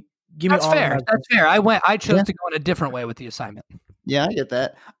me. That's all fair. That's fair. I chose to go in a different way with the assignment. Yeah, I get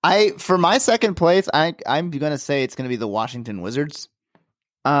that. For my second place, I'm going to say it's going to be the Washington Wizards.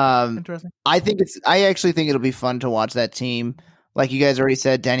 Interesting. I actually think it'll be fun to watch that team. Like you guys already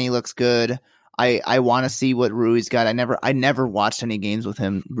said, Denny looks good. I want to see what Rui's got. I never watched any games with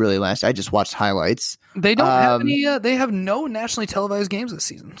him really last. I just watched highlights. They don't have any. They have no nationally televised games this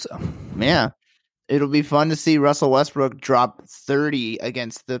season. So yeah, it'll be fun to see Russell Westbrook drop 30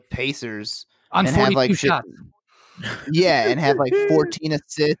 against the Pacers on 42 shots. Yeah, and have like 14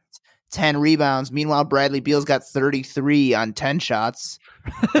 assists, 10 rebounds. Meanwhile, Bradley Beal's got 33 on 10 shots.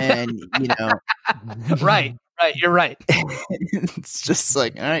 And right, you're right. It's just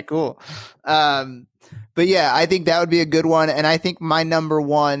like, all right, cool. But yeah, I think that would be a good one. And I think my number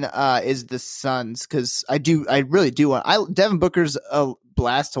 1 is the Suns, because I really do want. Devin Booker's a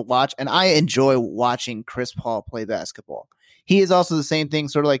blast to watch, and I enjoy watching Chris Paul play basketball. He is also the same thing,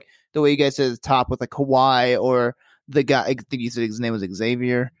 sort of like the way you guys said at the top with like Kawhi, or the guy, I think you said his name was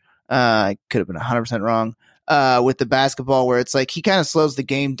Xavier. I could have been 100% wrong. With the basketball, where it's like he kind of slows the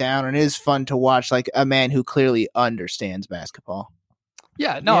game down, and it is fun to watch like a man who clearly understands basketball.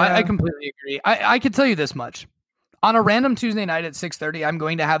 Yeah, no, I completely agree. I can tell you this much. On a random Tuesday night at 6:30, I'm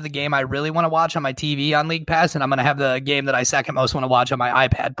going to have the game I really want to watch on my TV on League Pass, and I'm going to have the game that I second most want to watch on my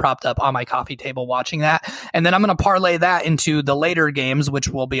iPad propped up on my coffee table watching that. And then I'm going to parlay that into the later games, which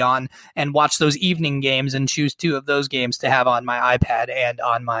will be on, and watch those evening games and choose 2 of those games to have on my iPad and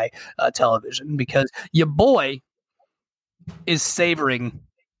on my television, because your boy is savoring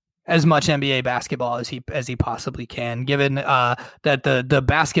as much NBA basketball as he possibly can, given that the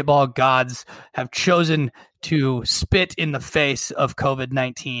basketball gods have chosen to spit in the face of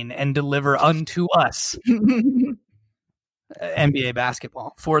COVID-19 and deliver unto us NBA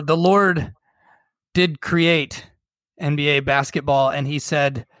basketball. For the Lord did create NBA basketball, and he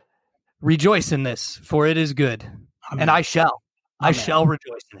said, rejoice in this, for it is good. Amen. And I shall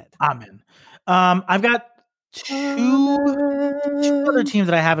rejoice in it. Amen. I've got two other teams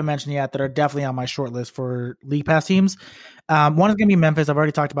that I haven't mentioned yet that are definitely on my short list for League Pass teams. One is going to be Memphis. I've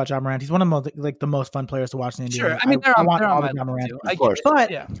already talked about Ja Morant. He's one of the most fun players to watch in the NBA. Sure, I mean they're on Ja Morant, of course.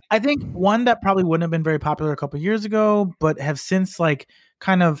 But yeah. I think one that probably wouldn't have been very popular a couple of years ago, but have since they've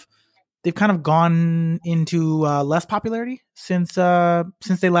kind of gone into less popularity since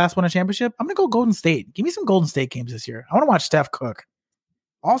they last won a championship. I'm going to go Golden State. Give me some Golden State games this year. I want to watch Steph cook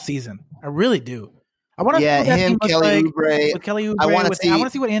all season. I really do. I want to him, Kelly Oubre. With Kelly Oubre. I want to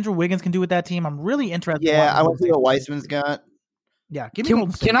see what Andrew Wiggins can do with that team. I'm really interested. Yeah, I want to see what Weissman's got. Yeah, give me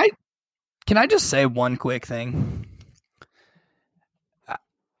Golden State. Can I just say one quick thing?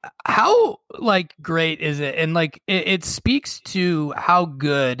 How great is it? And it speaks to how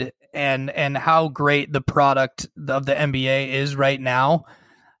good and how great the product of the NBA is right now,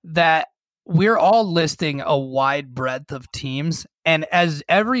 that we're all listing a wide breadth of teams, And as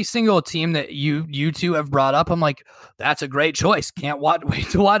every single team that you two have brought up, I'm like, that's a great choice. Can't wait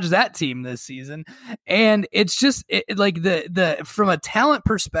to watch that team this season. And it's just like the from a talent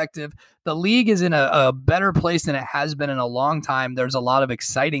perspective, the league is in a better place than it has been in a long time. There's a lot of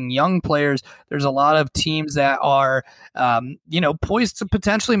exciting young players. There's a lot of teams that are, poised to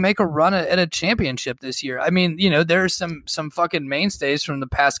potentially make a run at a championship this year. I mean, there's some fucking mainstays from the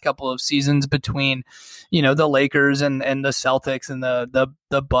past couple of seasons between, the Lakers and the Celtics and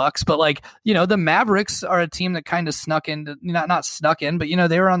the Bucks. But like, the Mavericks are a team that kind of snuck in, not snuck in, but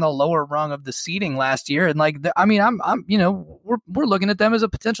they were on the lower rung of the seeding last year. And like, we're looking at them as a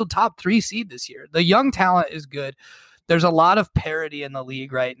potential top 3 seed this year. The young talent is good. There's a lot of parity in the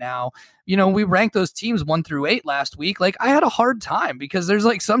league right now. We ranked those teams 1 through 8 last week. Like, I had a hard time because there's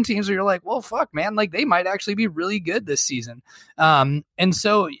like some teams where you're like, well, fuck, man, like they might actually be really good this season. And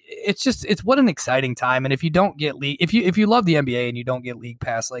so it's what an exciting time. And if you don't get league, if you love the NBA and you don't get league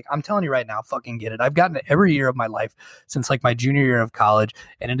pass, like I'm telling you right now, fucking get it. I've gotten it every year of my life since like my junior year of college,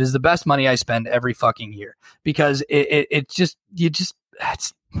 and it is the best money I spend every fucking year because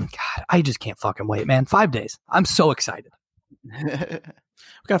God, I just can't fucking wait, man. 5 days. I'm so excited. We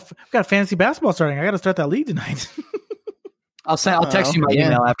got fantasy basketball starting. I got to start that league tonight. I'll text you my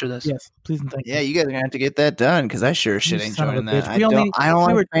email after this. Yes, please and thank you. Yeah, you guys are gonna have to get that done because I sure shit ain't joining that. I don't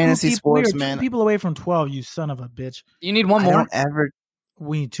like fantasy sports, man. 2 people away from 12. You son of a bitch. You need one more.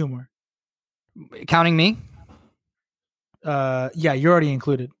 We need 2 more. Counting me? Yeah, you're already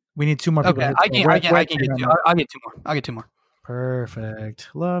included. We need 2 more people. Okay, I can get 2. I'll get 2 more. I'll get 2 more. Perfect.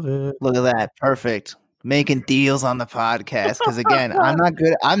 Love it. Look at that. Perfect. Making deals on the podcast. Because again, I'm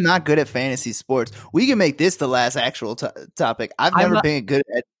not good at fantasy sports. We can make this the last actual topic. I've never been good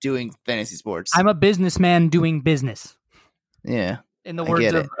at doing fantasy sports. I'm a businessman doing business. Yeah. In the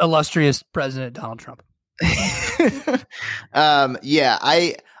words of illustrious President Donald Trump. Yeah,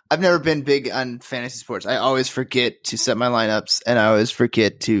 I've never been big on fantasy sports. I always forget to set my lineups and I always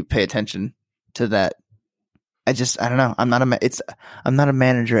forget to pay attention to that. I don't know. I'm not a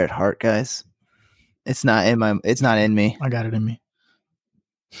manager at heart, guys. It's not in me. I got it in me.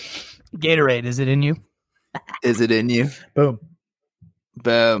 Gatorade, is it in you? Is it in you? Boom.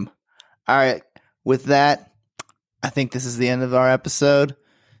 All right. With that, I think this is the end of our episode.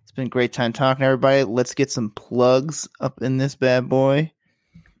 It's been a great time talking to everybody. Let's get some plugs up in this bad boy.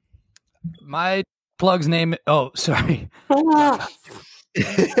 My plug's name. Oh, sorry.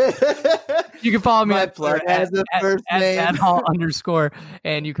 You can follow me at @tadhall _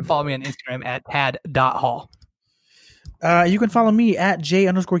 and you can follow me on Instagram at tad.hall. You can follow me at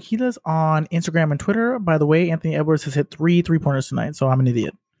j_Keelas on Instagram and Twitter. By the way, Anthony Edwards has hit 3 3-pointers tonight, so I'm an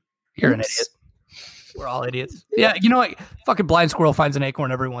idiot. You're an idiot. We're all idiots. Yeah, you know what? Fucking blind squirrel finds an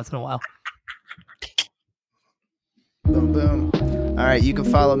acorn every once in a while. Boom, boom. All right, you can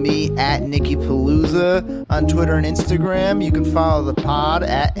follow me at Nicky Palooza on Twitter and Instagram. You can follow the pod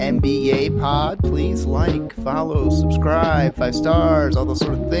at NBA Pod. Please like, follow, subscribe, 5 stars, all those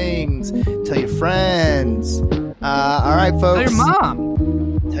sort of things. Tell your friends. All right, folks. Tell your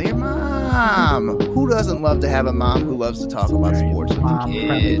mom. Tell your mom. Who doesn't love to have a mom who loves to talk about sports with the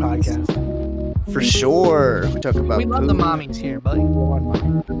kids? Podcast. For sure. We talk about. We love the mommies here, buddy.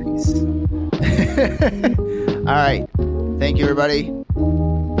 All right. Thank you, everybody.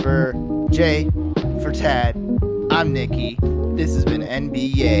 For Jay, for Tad, I'm Nikki. This has been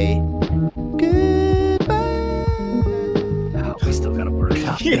NBA. Goodbye. Oh, we still got to work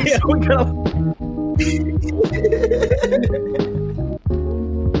out. Yeah, we got to.